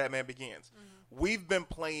Returns and Batman Begins. Mm-hmm. We've been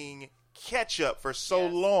playing catch up for so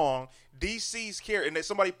long. DC's character, and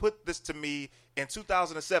somebody put this to me in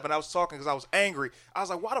 2007. I was talking because I was angry. I was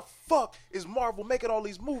like, why the fuck is Marvel making all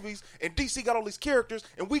these movies and DC got all these characters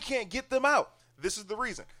and we can't get them out? This is the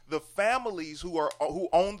reason. The families who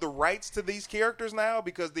own the rights to these characters now,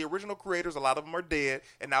 because the original creators, a lot of them are dead,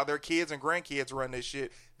 and now their kids and grandkids run this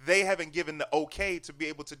shit. They haven't given the okay to be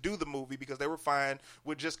able to do the movie because they were fine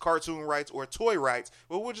with just cartoon rights or toy rights.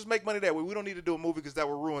 Well, we'll just make money that way. We don't need to do a movie because that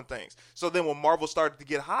will ruin things. So then when Marvel started to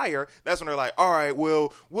get higher, that's when they're like, all right,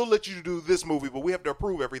 well, we'll let you do this movie, but we have to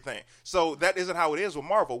approve everything. So that isn't how it is with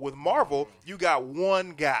Marvel. With Marvel, you got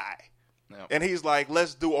one guy. No. And he's like,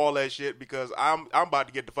 let's do all that shit because I'm about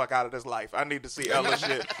to get the fuck out of this life. I need to see other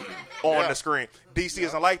shit on the screen. DC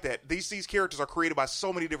isn't like that. DC's characters are created by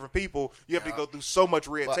so many different people. You have to go through so much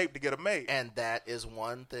red tape to get them made. And that is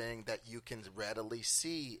one thing that you can readily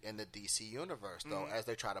see in the DC universe, though, as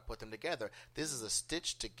they try to put them together. This is a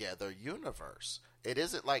stitched together universe. It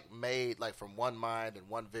isn't like made like from one mind and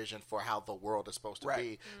one vision for how the world is supposed to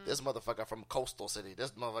be. This motherfucker from Coastal City,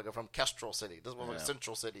 this motherfucker from Kestrel City, this motherfucker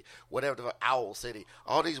Central City, whatever the Owl City,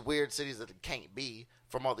 all these weird cities that it can't be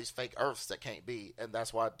from all these fake Earths that can't be, and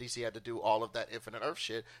that's why DC had to do all of that Infinite Earth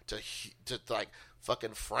shit to like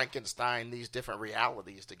fucking Frankenstein these different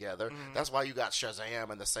realities together. That's why you got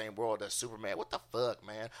Shazam in the same world as Superman. What the fuck,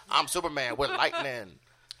 man? I'm Superman with lightning.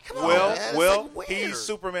 Well, he's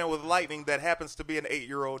Superman with lightning that happens to be an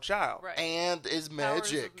 8-year-old child, right. And is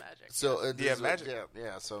magic. So magic.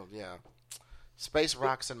 Space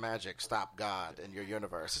rocks and magic stop God in your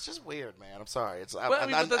universe. It's just weird, man. I'm sorry. It's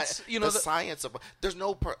the science of there's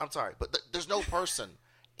no. I'm sorry, but there's no person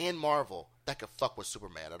in Marvel that could fuck with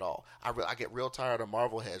Superman at all. I get real tired of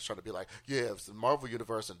Marvel heads trying to be like, yeah, if the Marvel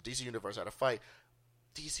universe and DC universe had a fight,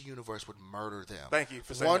 DC universe would murder them. Thank you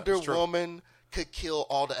for saying Wonder Woman could kill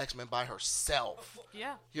all the X-Men by herself.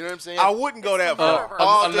 Yeah. You know what I'm saying? I wouldn't go that far.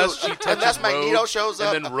 Unless she touches unless Magneto shows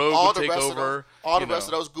up, and then Rogue all would the take rest over. Of those, all the rest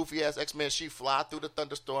of those goofy-ass X-Men, she fly through the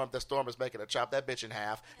thunderstorm. The storm is making her chop that bitch in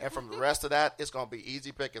half. And from the rest of that, it's going to be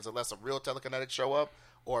easy pickings unless a real telekinetic show up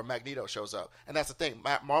or Magneto shows up. And that's the thing.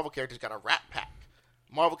 Marvel characters got a rat pack.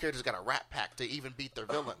 Marvel characters got a rat pack to even beat their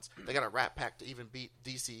villains. They got a rat pack to even beat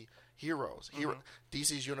DC heroes.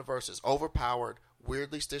 DC's universe is overpowered,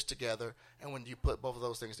 weirdly stitched together, and when you put both of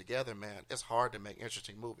those things together, man, it's hard to make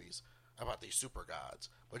interesting movies about these super gods.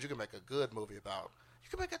 But you can make a good movie about. You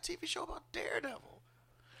can make a TV show about Daredevil.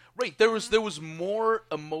 Right. There was more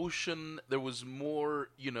emotion. There was more,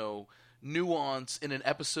 nuance in an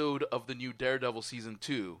episode of the new Daredevil season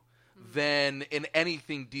 2 than in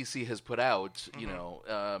anything DC has put out.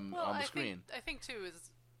 On the screen. I think too is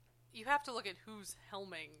you have to look at who's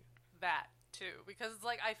helming that too, because it's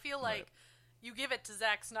like I feel like you give it to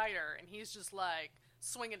Zack Snyder and he's just like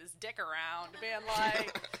swinging his dick around, being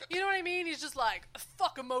like, you know what I mean? He's just like,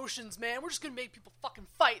 fuck emotions, man. We're just gonna make people fucking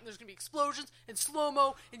fight, and there's gonna be explosions and slow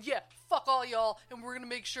mo, and fuck all y'all, and we're gonna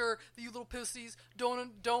make sure that you little pussies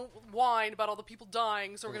don't whine about all the people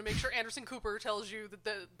dying. So we're gonna make sure Anderson Cooper tells you that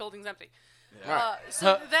the building's empty. Yeah.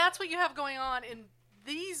 So that's what you have going on in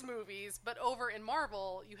these movies, but over in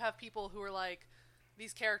Marvel, you have people who are like,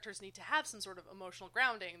 these characters need to have some sort of emotional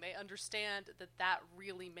grounding. They understand that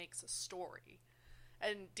really makes a story.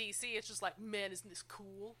 And DC, it's just like, man, isn't this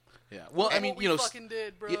cool? Yeah. Well, we fucking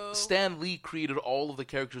did, bro. Stan Lee created all of the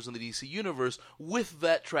characters in the DC universe with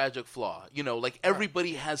that tragic flaw.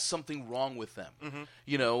 Everybody has something wrong with them.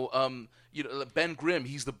 Mm-hmm. Ben Grimm,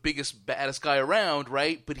 he's the biggest, baddest guy around,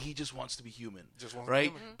 right? But he just wants to be human, right?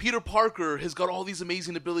 Mm-hmm. Peter Parker has got all these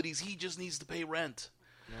amazing abilities. He just needs to pay rent.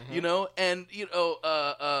 And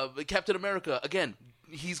Captain America, again,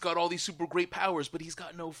 he's got all these super great powers, but he's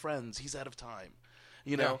got no friends. He's out of time.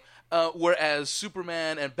 You know, whereas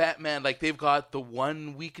Superman and Batman, like they've got the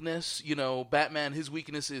one weakness. You know, Batman, his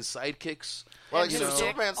weakness is sidekicks. Well, And you his know, dick,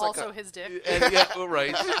 Superman's like also a- his dick. And, yeah,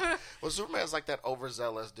 right. Well, Superman's like that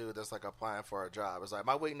overzealous dude that's like applying for a job. It's like,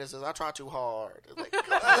 my weakness is I try too hard. It's like,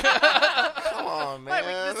 come on, My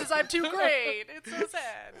man. weakness is I'm too great. It's so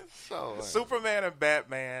sad. So, Superman and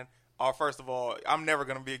Batman are, first of all, I'm never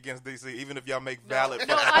going to be against DC, even if y'all make valid.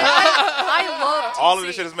 No, fucking- I love DC. all of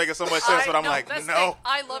this shit is making so much sense, but I'm like, that's the no. thing.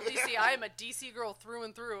 I love DC. I am a DC girl through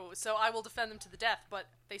and through, so I will defend them to the death, but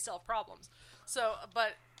they still have problems. So,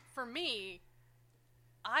 but for me,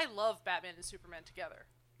 I love Batman and Superman together.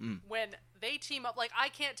 When they team up, like, I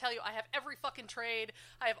can't tell you, I have every fucking trade,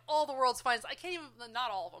 I have all the world's finest, I can't even, not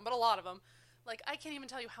all of them, but a lot of them, like, I can't even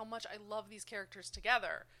tell you how much I love these characters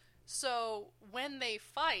together. So, when they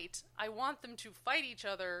fight, I want them to fight each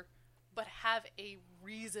other, but have a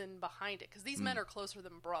reason behind it, because these men are closer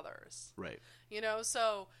than brothers. Right. You know,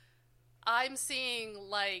 so I'm seeing,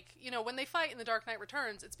 like, you know, when they fight in The Dark Knight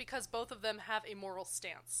Returns, it's because both of them have a moral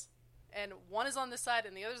stance. And one is on this side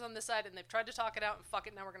and the other's on this side, and they've tried to talk it out and fuck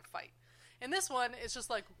it, now we're going to fight. In this one, it's just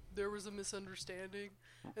like, there was a misunderstanding.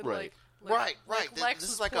 And Right. Like, Right. Lex This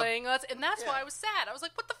was is like playing us, and that's why I was sad. I was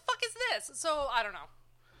like, what the fuck is this? So, I don't know.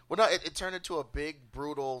 Well, no, it turned into a big,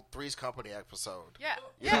 brutal Three's Company episode. Yeah.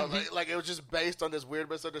 You know, like it was just based on this weird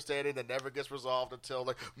misunderstanding that never gets resolved until,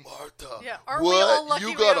 like, Martha, Yeah. Aren't we all lucky you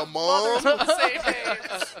we got have a mom? mothers with the same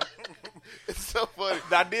names? It's so funny.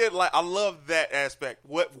 I love that aspect.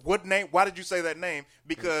 What name? Why did you say that name?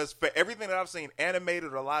 Because for everything that I've seen,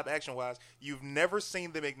 animated or live action wise, you've never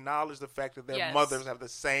seen them acknowledge the fact that their Yes. mothers have the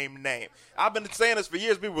same name. I've been saying this for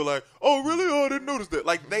years. People were like, "Oh, really? Oh, I didn't notice that."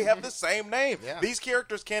 Like they have the same name. Yeah. These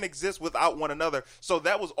characters can't exist without one another. So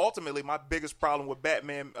that was ultimately my biggest problem with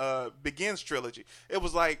Batman Begins trilogy. It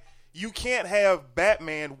was like you can't have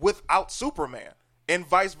Batman without Superman. And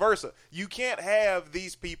vice versa. You can't have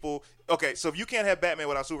these people. Okay, so if you can't have Batman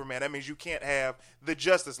without Superman, that means you can't have the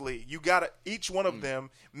Justice League. You gotta. Each one of them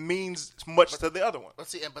means much to the other one.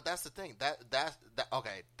 Let's see, but that's the thing.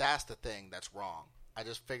 That's the thing that's wrong. I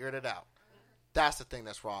just figured it out. That's the thing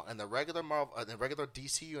that's wrong. In the regular the regular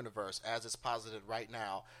DC universe, as it's posited right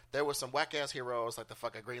now, there were some whack ass heroes like the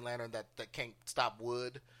fucking Green Lantern that can't stop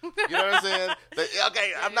wood. You know what I'm saying?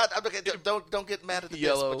 Don't get mad at the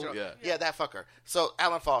Yellow, disc, but yeah. that fucker. So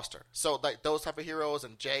Alan Foster. So like those type of heroes,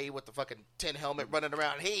 and Jay with the fucking tin helmet running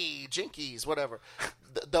around. Hey, Jinkies, whatever.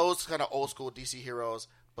 Those kind of old school DC heroes.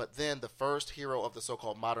 But then the first hero of the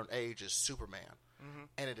so-called modern age is Superman,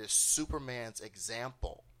 and it is Superman's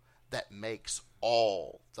example that makes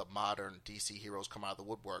all the modern DC heroes come out of the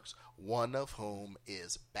woodworks, one of whom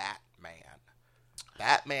is Batman.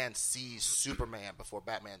 Batman sees Superman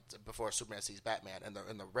before Superman sees Batman.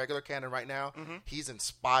 In the regular canon right now, he's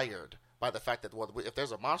inspired by the fact that, well, if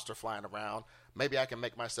there's a monster flying around, maybe I can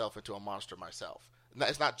make myself into a monster myself.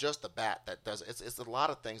 It's not just the bat that does it. It's a lot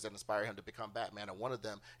of things that inspire him to become Batman, and one of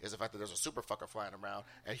them is the fact that there's a super fucker flying around,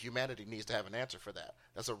 and humanity needs to have an answer for that.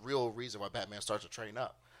 That's a real reason why Batman starts to train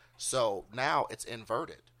up. So now it's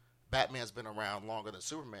inverted. Batman's been around longer than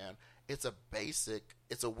Superman. It's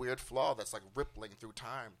a weird flaw that's like rippling through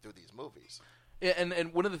time through these movies. Yeah,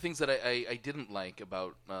 and one of the things that I didn't like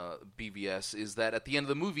about BVS is that at the end of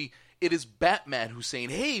the movie, it is Batman who's saying,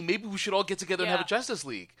 "Hey, maybe we should all get together and have a Justice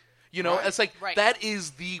League." You know, Right. it's like Right. that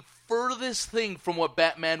is the furthest thing from what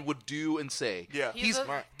Batman would do and say. Yeah. He's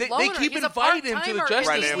a they loner. keep He's a inviting him to the part-timer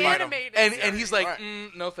Justice in League, the animated and series. he's like,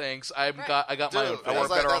 Right. "No thanks, I Right. got my own Dude, thing." I work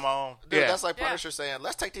that's better like- on my own. Dude, Yeah. that's like Yeah. Punisher saying,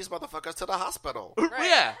 "Let's take these motherfuckers to the hospital." Right.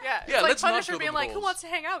 Yeah. Yeah. It's Yeah, like let's not Punisher fill being the like, who roles. wants to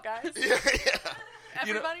hang out, guys? Yeah.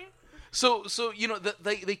 Everybody? So you know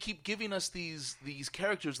they keep giving us these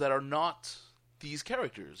characters that are not these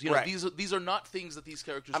characters. You know, Right. these are not things that these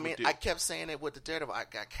characters I mean, would do. I kept saying it with the Daredevil. I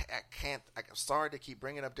can't. I'm sorry to keep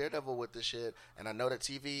bringing up Daredevil with this shit, and I know that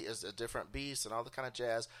TV is a different beast and all the kind of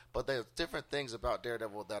jazz, but there's different things about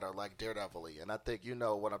Daredevil that are like Daredevil-y, and I think you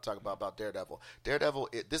know what I'm talking about Daredevil. Daredevil,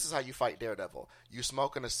 this is how you fight Daredevil. You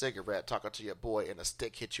smoking a cigarette, talking to your boy, and a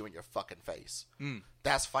stick hits you in your fucking face.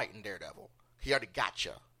 That's fighting Daredevil. He already got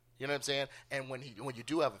you. You know what I'm saying? And when you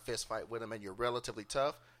do have a fist fight with him and you're relatively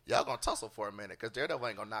tough, y'all gonna tussle for a minute because Daredevil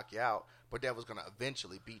ain't gonna knock you out, but Daredevil's gonna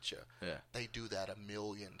eventually beat you. Yeah. They do that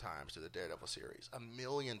 1,000,000 times to the Daredevil series.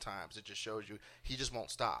 1,000,000 times. It just shows you he just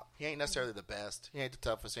won't stop. He ain't necessarily the best. He ain't the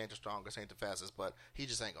toughest. He ain't the strongest. He ain't the fastest. But he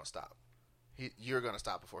just ain't gonna stop. You're gonna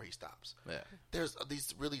stop before he stops. Yeah. There's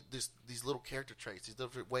these little character traits, these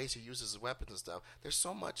different ways he uses his weapons and stuff. There's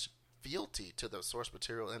so much fealty to the source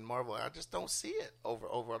material in Marvel. I just don't see it over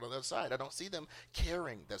on the other side. I don't see them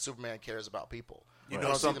caring that Superman cares about people. You I know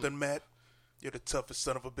don't see them- something, Matt? You're the toughest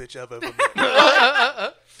son of a bitch I've ever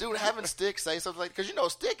met. Dude, having Stick say something like, because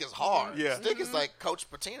Stick is hard. Yeah. Stick is like Coach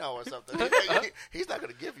Patino or something. He's not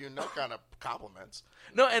going to give you no kind of compliments.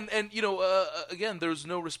 No, and again, there's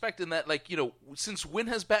no respect in that. Like, since when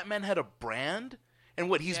has Batman had a brand? And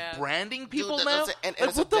what, he's branding people Dude, now? And Like,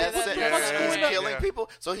 it's what a the death fuck sentence. is He's going on? killing people,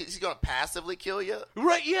 so he's going to passively kill you.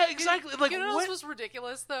 Right? Yeah, exactly. Like, You know what what? else was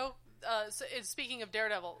ridiculous though? Speaking of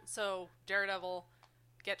Daredevil, so Daredevil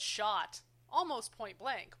gets shot almost point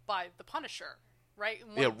blank by the Punisher, right?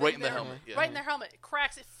 Right in the helmet. Yeah. Right in their helmet. It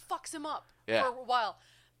cracks. It fucks him up Yeah. for a while.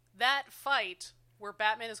 That fight where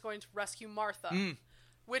Batman is going to rescue Martha,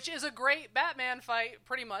 which is a great Batman fight,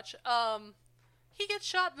 pretty much. He gets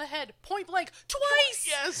shot in the head point blank twice.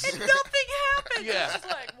 Yes. And nothing happens. Yeah. It's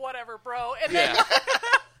like whatever, bro. And Yeah.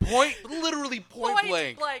 then Literally point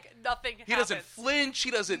blank. like nothing. He doesn't flinch.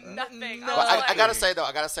 He doesn't. Nothing. No. But I gotta say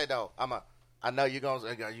though, I know you're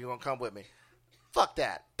gonna come with me. Fuck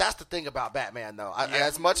that. That's the thing about Batman, though.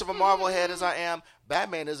 As much of a Marvel head as I am,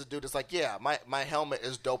 Batman is a dude that's like, yeah, my helmet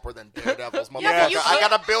is doper than Daredevil's. Yeah, Motherfucker, but I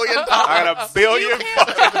got $1 billion. I got $1 billion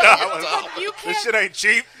fucking dollars. You This can't. shit ain't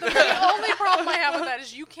cheap. The only problem I have with that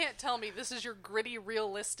is you can't tell me this is your gritty,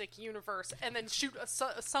 realistic universe and then shoot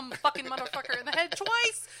some fucking motherfucker in the head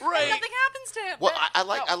twice. Right. And nothing happens to him. Well, That- I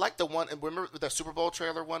no. like the one. And remember the Super Bowl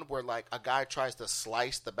trailer one where like a guy tries to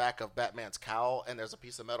slice the back of Batman's cowl, and there's a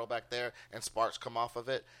piece of metal back there, and sparks come off of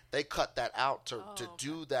it. They cut that out to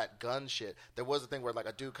do that gun shit. There was a thing where like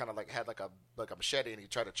a dude kind of like had like a machete, and he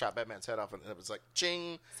tried to chop Batman's head off, and it was like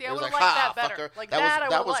ching. See, It I was would have like, liked ha, that better. fucker. Like that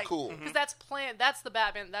that was like, cool. because that's plan. That's the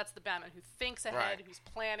Batman. That's the Batman who thinks ahead, Right. who's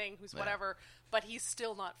planning, who's whatever. But he's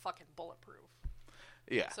still not fucking bulletproof.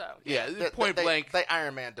 Yeah. So, yeah. They- Point they- blank. They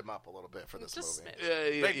Iron Manned him up a little bit for this Just movie.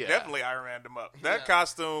 smidge. They yeah. definitely Iron Manned him up. That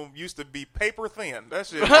costume used to be paper thin. That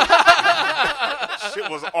shit, shit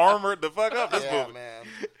was armored the fuck up. This Yeah, movie. man.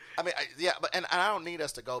 I mean, but I don't need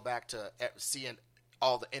us to go back to seeing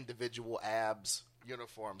all the individual abs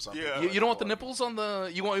uniforms on. Yeah. people You don't want the anymore. nipples on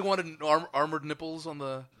the. You want an armored nipples on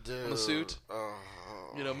the suit.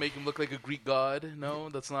 Make him look like a Greek god. No,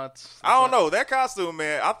 that's not. I don't know. That costume,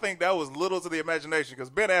 man, I think that was little to the imagination because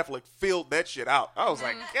Ben Affleck filled that shit out. I was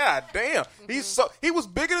like, God damn. He was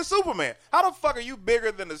bigger than Superman. How the fuck are you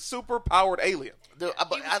bigger than a super powered alien? Dude,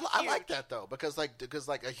 but He was I like huge. that though because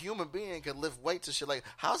a human being can lift weights and shit. Like,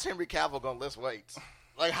 how's Henry Cavill gonna lift weights?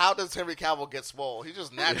 Like, how does Henry Cavill get swole? He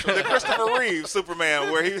just naturally. The Christopher Reeve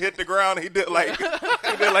Superman where he hit the ground, he did like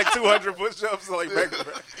 200 push-ups like back to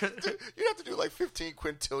back. You have to do like 15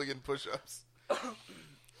 quintillion push-ups. Oh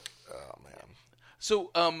man.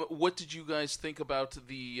 So, what did you guys think about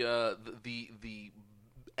the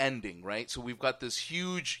ending? Right. So we've got this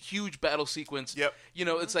huge battle sequence. Yep.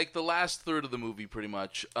 It's like the last third of the movie, pretty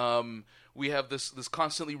much. We have this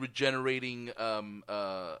constantly regenerating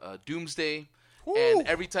Doomsday. Woo. And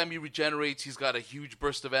every time he regenerates, he's got a huge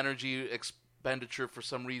burst of energy expenditure for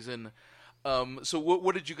some reason. So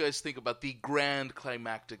what did you guys think about the grand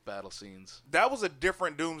climactic battle scenes? That was a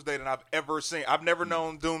different Doomsday than I've ever seen. I've never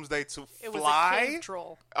known Doomsday to It was a fly. cave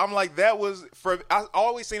troll. I'm like, that was I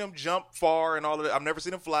always seen him jump far and all of that. I've never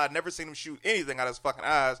seen him fly. Never seen him shoot anything out of his fucking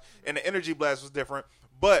eyes. And the energy blast was different.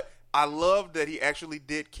 But I love that he actually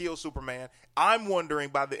did kill Superman. I'm wondering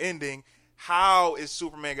by the ending, how is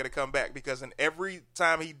Superman going to come back? Because in every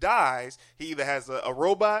time he dies, he either has a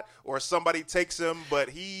robot or somebody takes him, but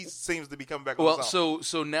he seems to be coming back on Well, his own.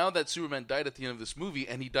 so now that Superman died at the end of this movie,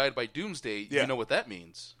 and he died by Doomsday, Yeah. you know what that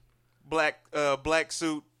means? Black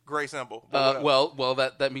suit, gray symbol. Well,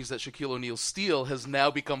 that means that Shaquille O'Neal's steel has now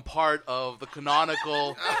become part of the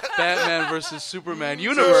canonical Batman versus Superman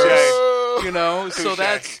universe. Touche. So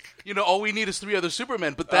that's all we need is 3 other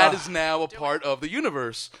Supermen, but that is now a part of the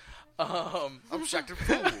universe. I'm shocked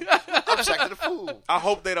at the fool. I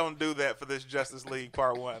hope they don't do that for this Justice League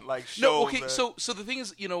Part 1. Like, show No, okay. that- So the thing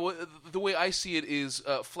is, the way I see it is,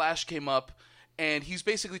 Flash came up, and he's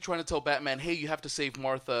basically trying to tell Batman, "Hey, you have to save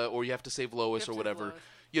Martha, or you have to save Lois, or save whatever. Lois.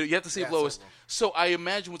 You have to save Yeah, Lois." save Lois. So I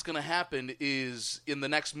imagine what's going to happen is in the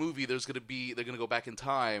next movie, they're going to go back in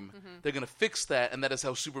time. They're going to fix that, and that is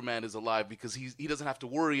how Superman is alive because he doesn't have to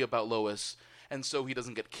worry about Lois, and so he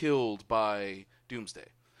doesn't get killed by Doomsday.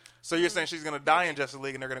 So you're saying she's going to die in Justice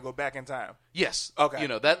League and they're going to go back in time? Yes. Okay.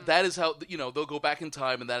 That is how they'll go back in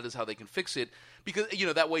time, and that is how they can fix it because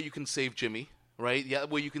that way you can save Jimmy, right? Yeah, that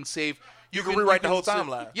way you can save. You can rewrite the whole save-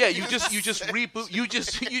 timeline. Yeah, you just reboot. You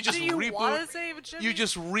just Do you reboot. want to save Jimmy? You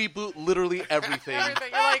just reboot literally everything.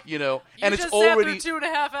 Everything. You're like, and you it's just already sat through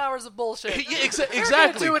 2.5 hours of bullshit. Yeah, They're gonna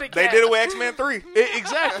exactly. do it again. They did it with X-Men 3.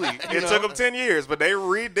 Exactly. It took them 10 years, but they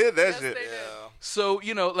redid that Yes, shit. they did. So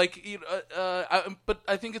but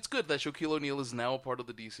I think it's good that Shaquille O'Neal is now a part of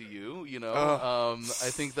the DCU. I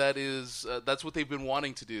think that's what they've been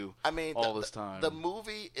wanting to do. I mean, all this time. The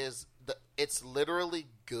movie it's literally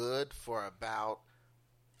good for about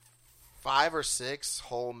 5 or 6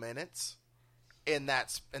 whole minutes in that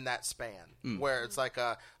span, where it's like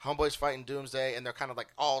homeboys fighting Doomsday, and they're kind of like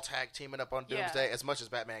all tag teaming up on Doomsday as much as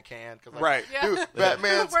Batman can. Cause like, Right. Yeah. Dude,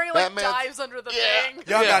 Batman's Where he dives under the thing.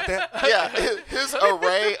 Y'all got that? Yeah, his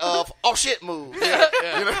array of oh shit moves.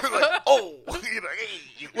 Yeah. You know, like oh,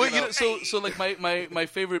 hey, Well, so like my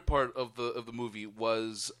favorite part of the movie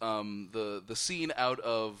was the scene out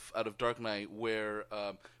of Dark Knight where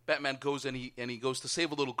Batman goes and he goes to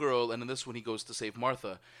save a little girl, and in this one he goes to save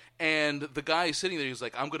Martha, and the guy is sitting there. He's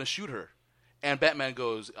like, "I'm going to shoot her," and Batman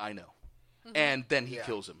goes, "I know," and then he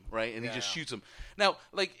kills him, right? And he just shoots him. Now,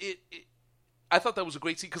 like I thought that was a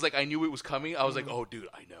great scene because like I knew it was coming. I was like, "Oh, dude,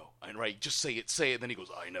 I know," and right, just say it. And then he goes,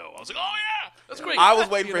 "I know." I was like, "Oh yeah, that's great." I was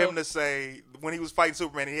waiting for him to say, when he was fighting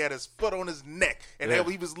Superman, he had his foot on his neck, and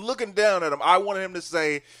he was looking down at him. I wanted him to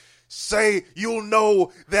say, you'll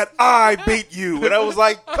know that I beat you. And I was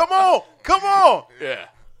like, come on. Yeah.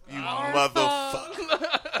 You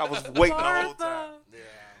motherfucker. I was waiting the whole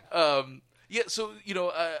time. So,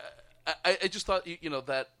 I just thought,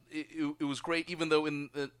 that it was great, even though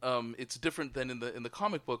it's different than in the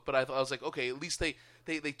comic book. But I was like, okay, at least they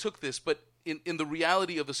took this. But in the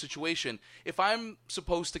reality of the situation, if I'm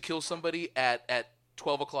supposed to kill somebody at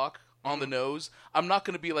 12 o'clock on the nose, I'm not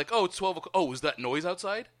going to be like, oh, it's 12 o'clock. Oh, is that noise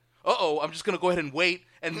outside? I'm just going to go ahead and wait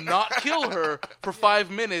and not kill her for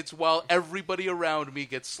 5 minutes while everybody around me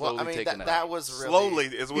gets slowly taken out. That was really...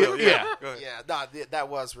 Slowly as well. Yeah. That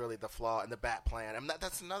was really the flaw in the Bat plan. I mean,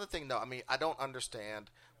 that's another thing, though. I mean, I don't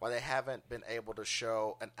understand why they haven't been able to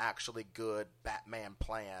show an actually good Batman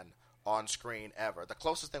plan on screen ever. The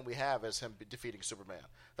closest thing we have is him defeating Superman.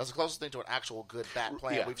 That's the closest thing to an actual good Bat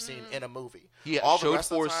plan we've seen in a movie. He showed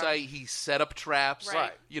foresight. He set up traps.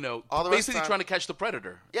 Right. Basically trying to catch the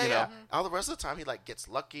Predator. Yeah. All the rest of the time, he like gets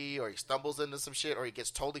lucky, or he stumbles into some shit, or he gets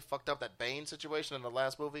totally fucked up. That Bane situation in the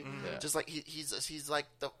last movie, just like he's like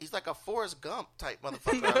a Forrest Gump type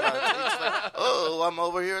motherfucker. He's like, oh, I'm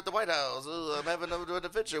over here at the White House. Oh, I'm having an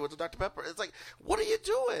adventure with the Dr. Pepper. It's like, what are you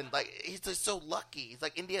doing? Like, he's just so lucky. He's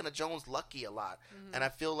like Indiana Jones lucky a lot, and I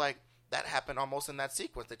feel like that happened almost in that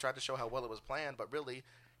sequence. They tried to show how well it was planned, but really,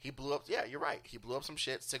 he blew up. Yeah, you're right. He blew up some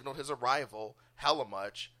shit, signaled his arrival hella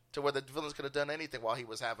much to where the villains could have done anything while he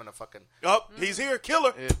was having a fucking... Oh, he's here,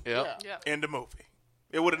 killer. Yeah. End the movie.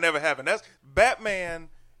 It would have never happened. Batman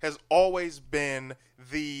has always been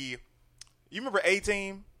the... You remember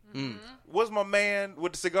A-Team? What's my man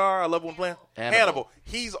with the cigar? I love when playing Hannibal.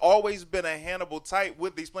 He's always been a Hannibal type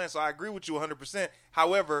with these plans, so I agree with you 100%.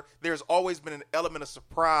 However, there's always been an element of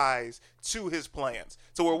surprise to his plans,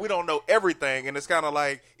 to where we don't know everything, and it's kind of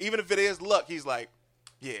like, even if it is luck, he's like,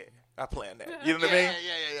 yeah, I planned that. You know what I mean?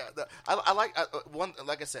 Yeah. I like one.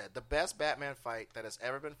 Like I said, the best Batman fight that has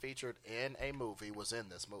ever been featured in a movie was in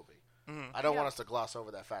this movie. I don't want us to gloss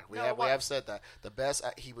over that fact. We have said that the best.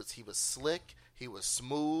 He was slick. He was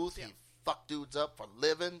smooth. He fucked dudes up for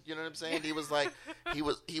living. You know what I'm saying? He was like he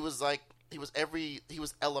was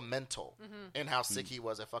elemental in how sick he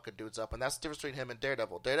was at fucking dudes up, and that's the difference between him and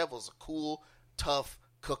Daredevil. Daredevil's a cool, tough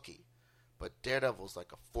cookie. But Daredevil's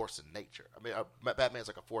like a force in nature. I mean, Batman's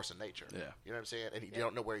like a force in nature. Yeah. You know what I'm saying? And you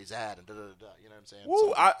don't know where he's at and da-da-da-da. You know what I'm saying? Woo,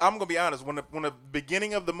 so, I'm going to be honest. When the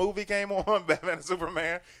beginning of the movie came on, Batman and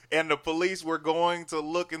Superman, and the police were going to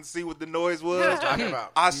look and see what the noise was,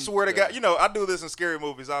 I swear to God, I do this in scary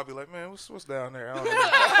movies. I'll be like, man, what's down there? I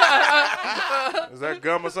don't know. Is that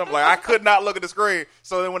gum or something? Like, I could not look at the screen.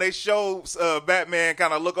 So then when they showed Batman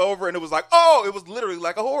kind of look over, and it was like, oh, it was literally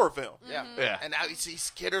like a horror film. Yeah. And now you see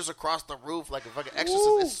skitters across the roof like a fucking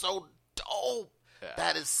exorcist. It's so dope. Yeah.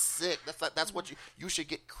 That is sick. That's what you should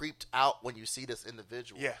get creeped out when you see this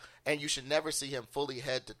individual. Yeah. And you should never see him fully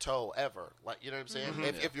head to toe ever. Like, you know what I'm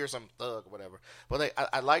saying? If you're some thug or whatever. But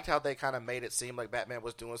I liked how they kind of made it seem like Batman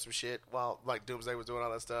was doing some shit while like Doomsday was doing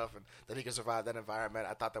all that stuff, and that he could survive that environment.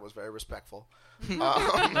 I thought that was very respectful.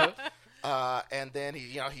 And then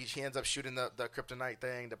he ends up shooting the kryptonite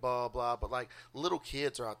thing, the blah blah. But like, little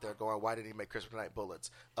kids are out there going, "Why did he make kryptonite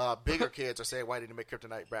bullets?" Bigger kids are saying, "Why did he make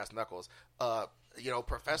kryptonite brass knuckles?"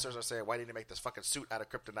 Professors are saying, "Why didn't he make this fucking suit out of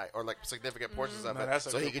kryptonite or like significant portions of it,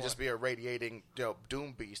 so he could just be a radiating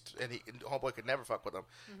doom beast, and homeboy could never fuck with him."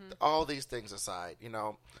 All these things aside,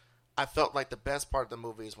 I felt like the best part of the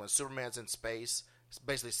movie is when Superman's in space,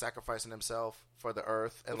 basically sacrificing himself for the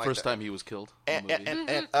Earth, and the first time he was killed, and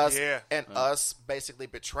us basically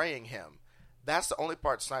betraying him. That's the only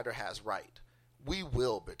part Snyder has right. we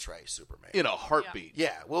will betray Superman. In a heartbeat.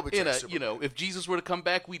 Yeah, we'll betray Superman. You know, if Jesus were to come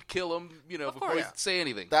back, we'd kill him, before he'd say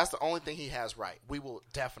anything. That's the only thing he has right. We will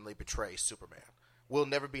definitely betray Superman. We'll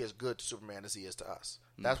never be as good to Superman as he is to us.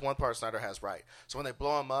 That's one part Snyder has right. So when they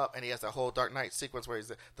blow him up and he has that whole Dark Knight sequence where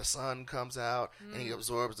the sun comes out and he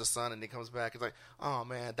absorbs the sun and he comes back, it's like, oh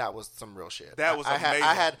man, that was some real shit. That was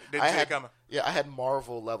amazing. Didn't see it coming. Yeah, I had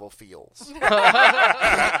Marvel level feels in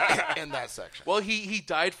that section. Well, he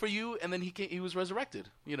died for you, and then he was resurrected.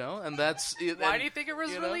 And that's why do you think it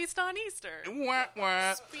was released on Easter? Wah,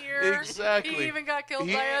 wah. Spear. Exactly. He even got killed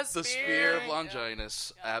by a spear. The spear of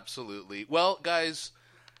Longinus. Yeah. Absolutely. Well, guys.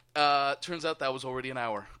 Turns out that was already an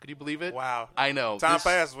hour. Could you believe it? Wow. I know. Time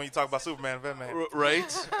passes when you talk about Superman and Batman.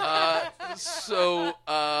 Right? All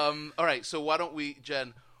right. So why don't we,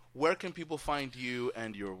 Jen, where can people find you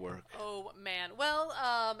and your work? Oh, man. Well,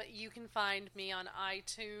 you can find me on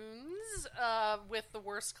iTunes with the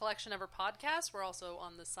Worst Collection Ever podcast. We're also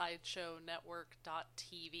on the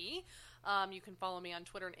SideshowNetwork.tv. You can follow me on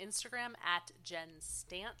Twitter and Instagram at Jen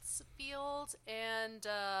Stansfield, and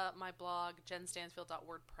my blog,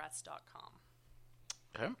 jenstansfield.wordpress.com.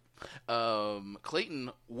 Okay.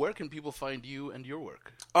 Clayton, where can people find you and your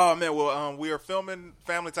work? Oh, man. Well, we are filming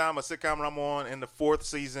Family Time, a sitcom that I'm on, in the 4th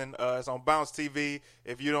season. It's on Bounce TV.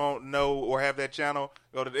 If you don't know or have that channel,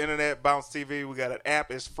 go to the internet, Bounce TV. We got an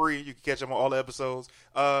app. It's free. You can catch them on all the episodes.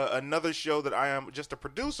 Another show that I am just a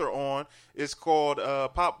producer on is called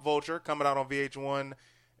Pop Vulture, coming out on VH1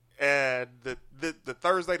 the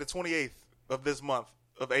Thursday, the 28th of this month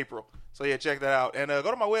of April. So, yeah, check that out. And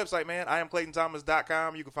go to my website, man.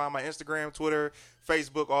 IamClaytonThomas.com. You can find my Instagram, Twitter,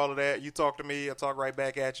 Facebook, all of that. You talk to me, I'll talk right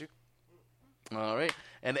back at you. All right.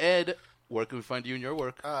 And Ed, where can we find you and your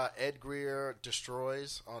work? Ed Greer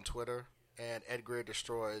Destroys on Twitter and Ed Greer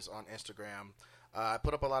Destroys on Instagram. I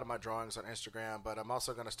put up a lot of my drawings on Instagram, but I'm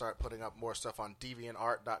also going to start putting up more stuff on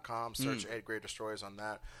DeviantArt.com. Search Ed Greer Destroys on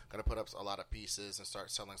that. Going to put up a lot of pieces and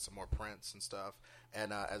start selling some more prints and stuff.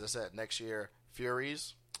 And as I said, next year,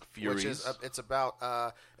 Furies. Which is it's about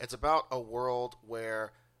a world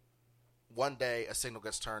where one day a signal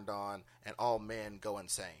gets turned on and all men go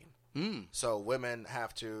insane. So women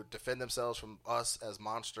have to defend themselves from us as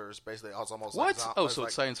monsters. Basically, it's almost what? Like so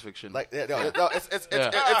it's science fiction. Like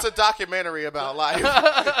it's a documentary about life,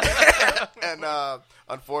 and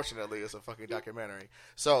unfortunately, it's a fucking documentary.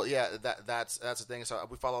 So yeah, that's the thing. So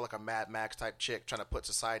we follow like a Mad Max type chick trying to put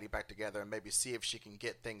society back together and maybe see if she can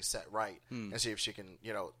get things set right and see if she can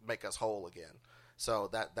make us whole again. So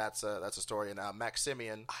that's a story. And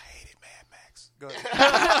Maximian, I hated Mad Max. Go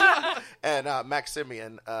ahead. And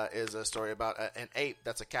Maximian is a story about an ape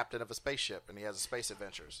that's a captain of a spaceship, and he has space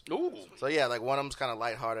adventures. Ooh. So yeah, like one of them's kind of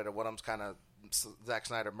lighthearted, and one of them's kind of Zack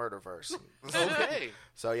Snyder murderverse. Okay.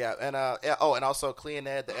 So yeah, and and also Clee and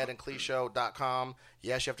Ed, the EdandCleeShow.com.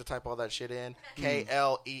 Yes, you have to type all that shit in.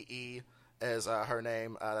 Klee is her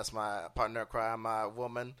name. That's my partner in crime, my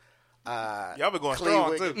woman. Y'all been going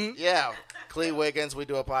strong too. Yeah, Clee Wiggins. We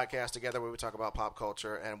do a podcast together where we talk about pop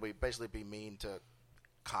culture and we basically be mean to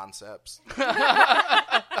concepts.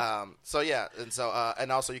 So yeah,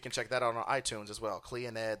 and also you can check that out on iTunes as well. Clee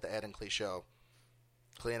and Ed, the Ed and Clee Show,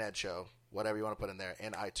 Clee and Ed Show, whatever you want to put in there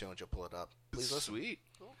in iTunes, you'll pull it up. Please listen. Sweet.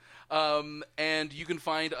 Cool. And you can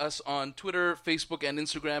find us on Twitter, Facebook, and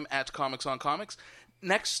Instagram at Comics on Comics.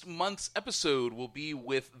 Next month's episode will be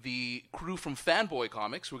with the crew from Fanboy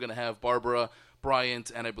Comics. We're going to have Barbara,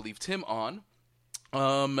 Bryant, and I believe Tim on.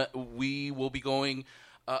 We will be going,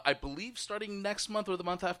 I believe, starting next month or the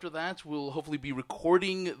month after that. We'll hopefully be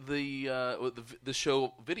recording the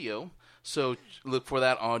show video. So look for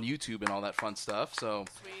that on YouTube and all that fun stuff. So,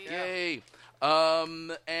 Sweet. Yay!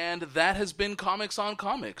 And that has been Comics on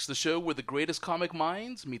Comics, the show where the greatest comic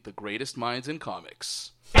minds meet the greatest minds in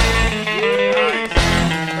comics. Thank you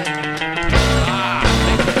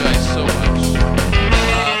guys so much.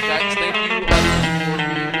 Guys,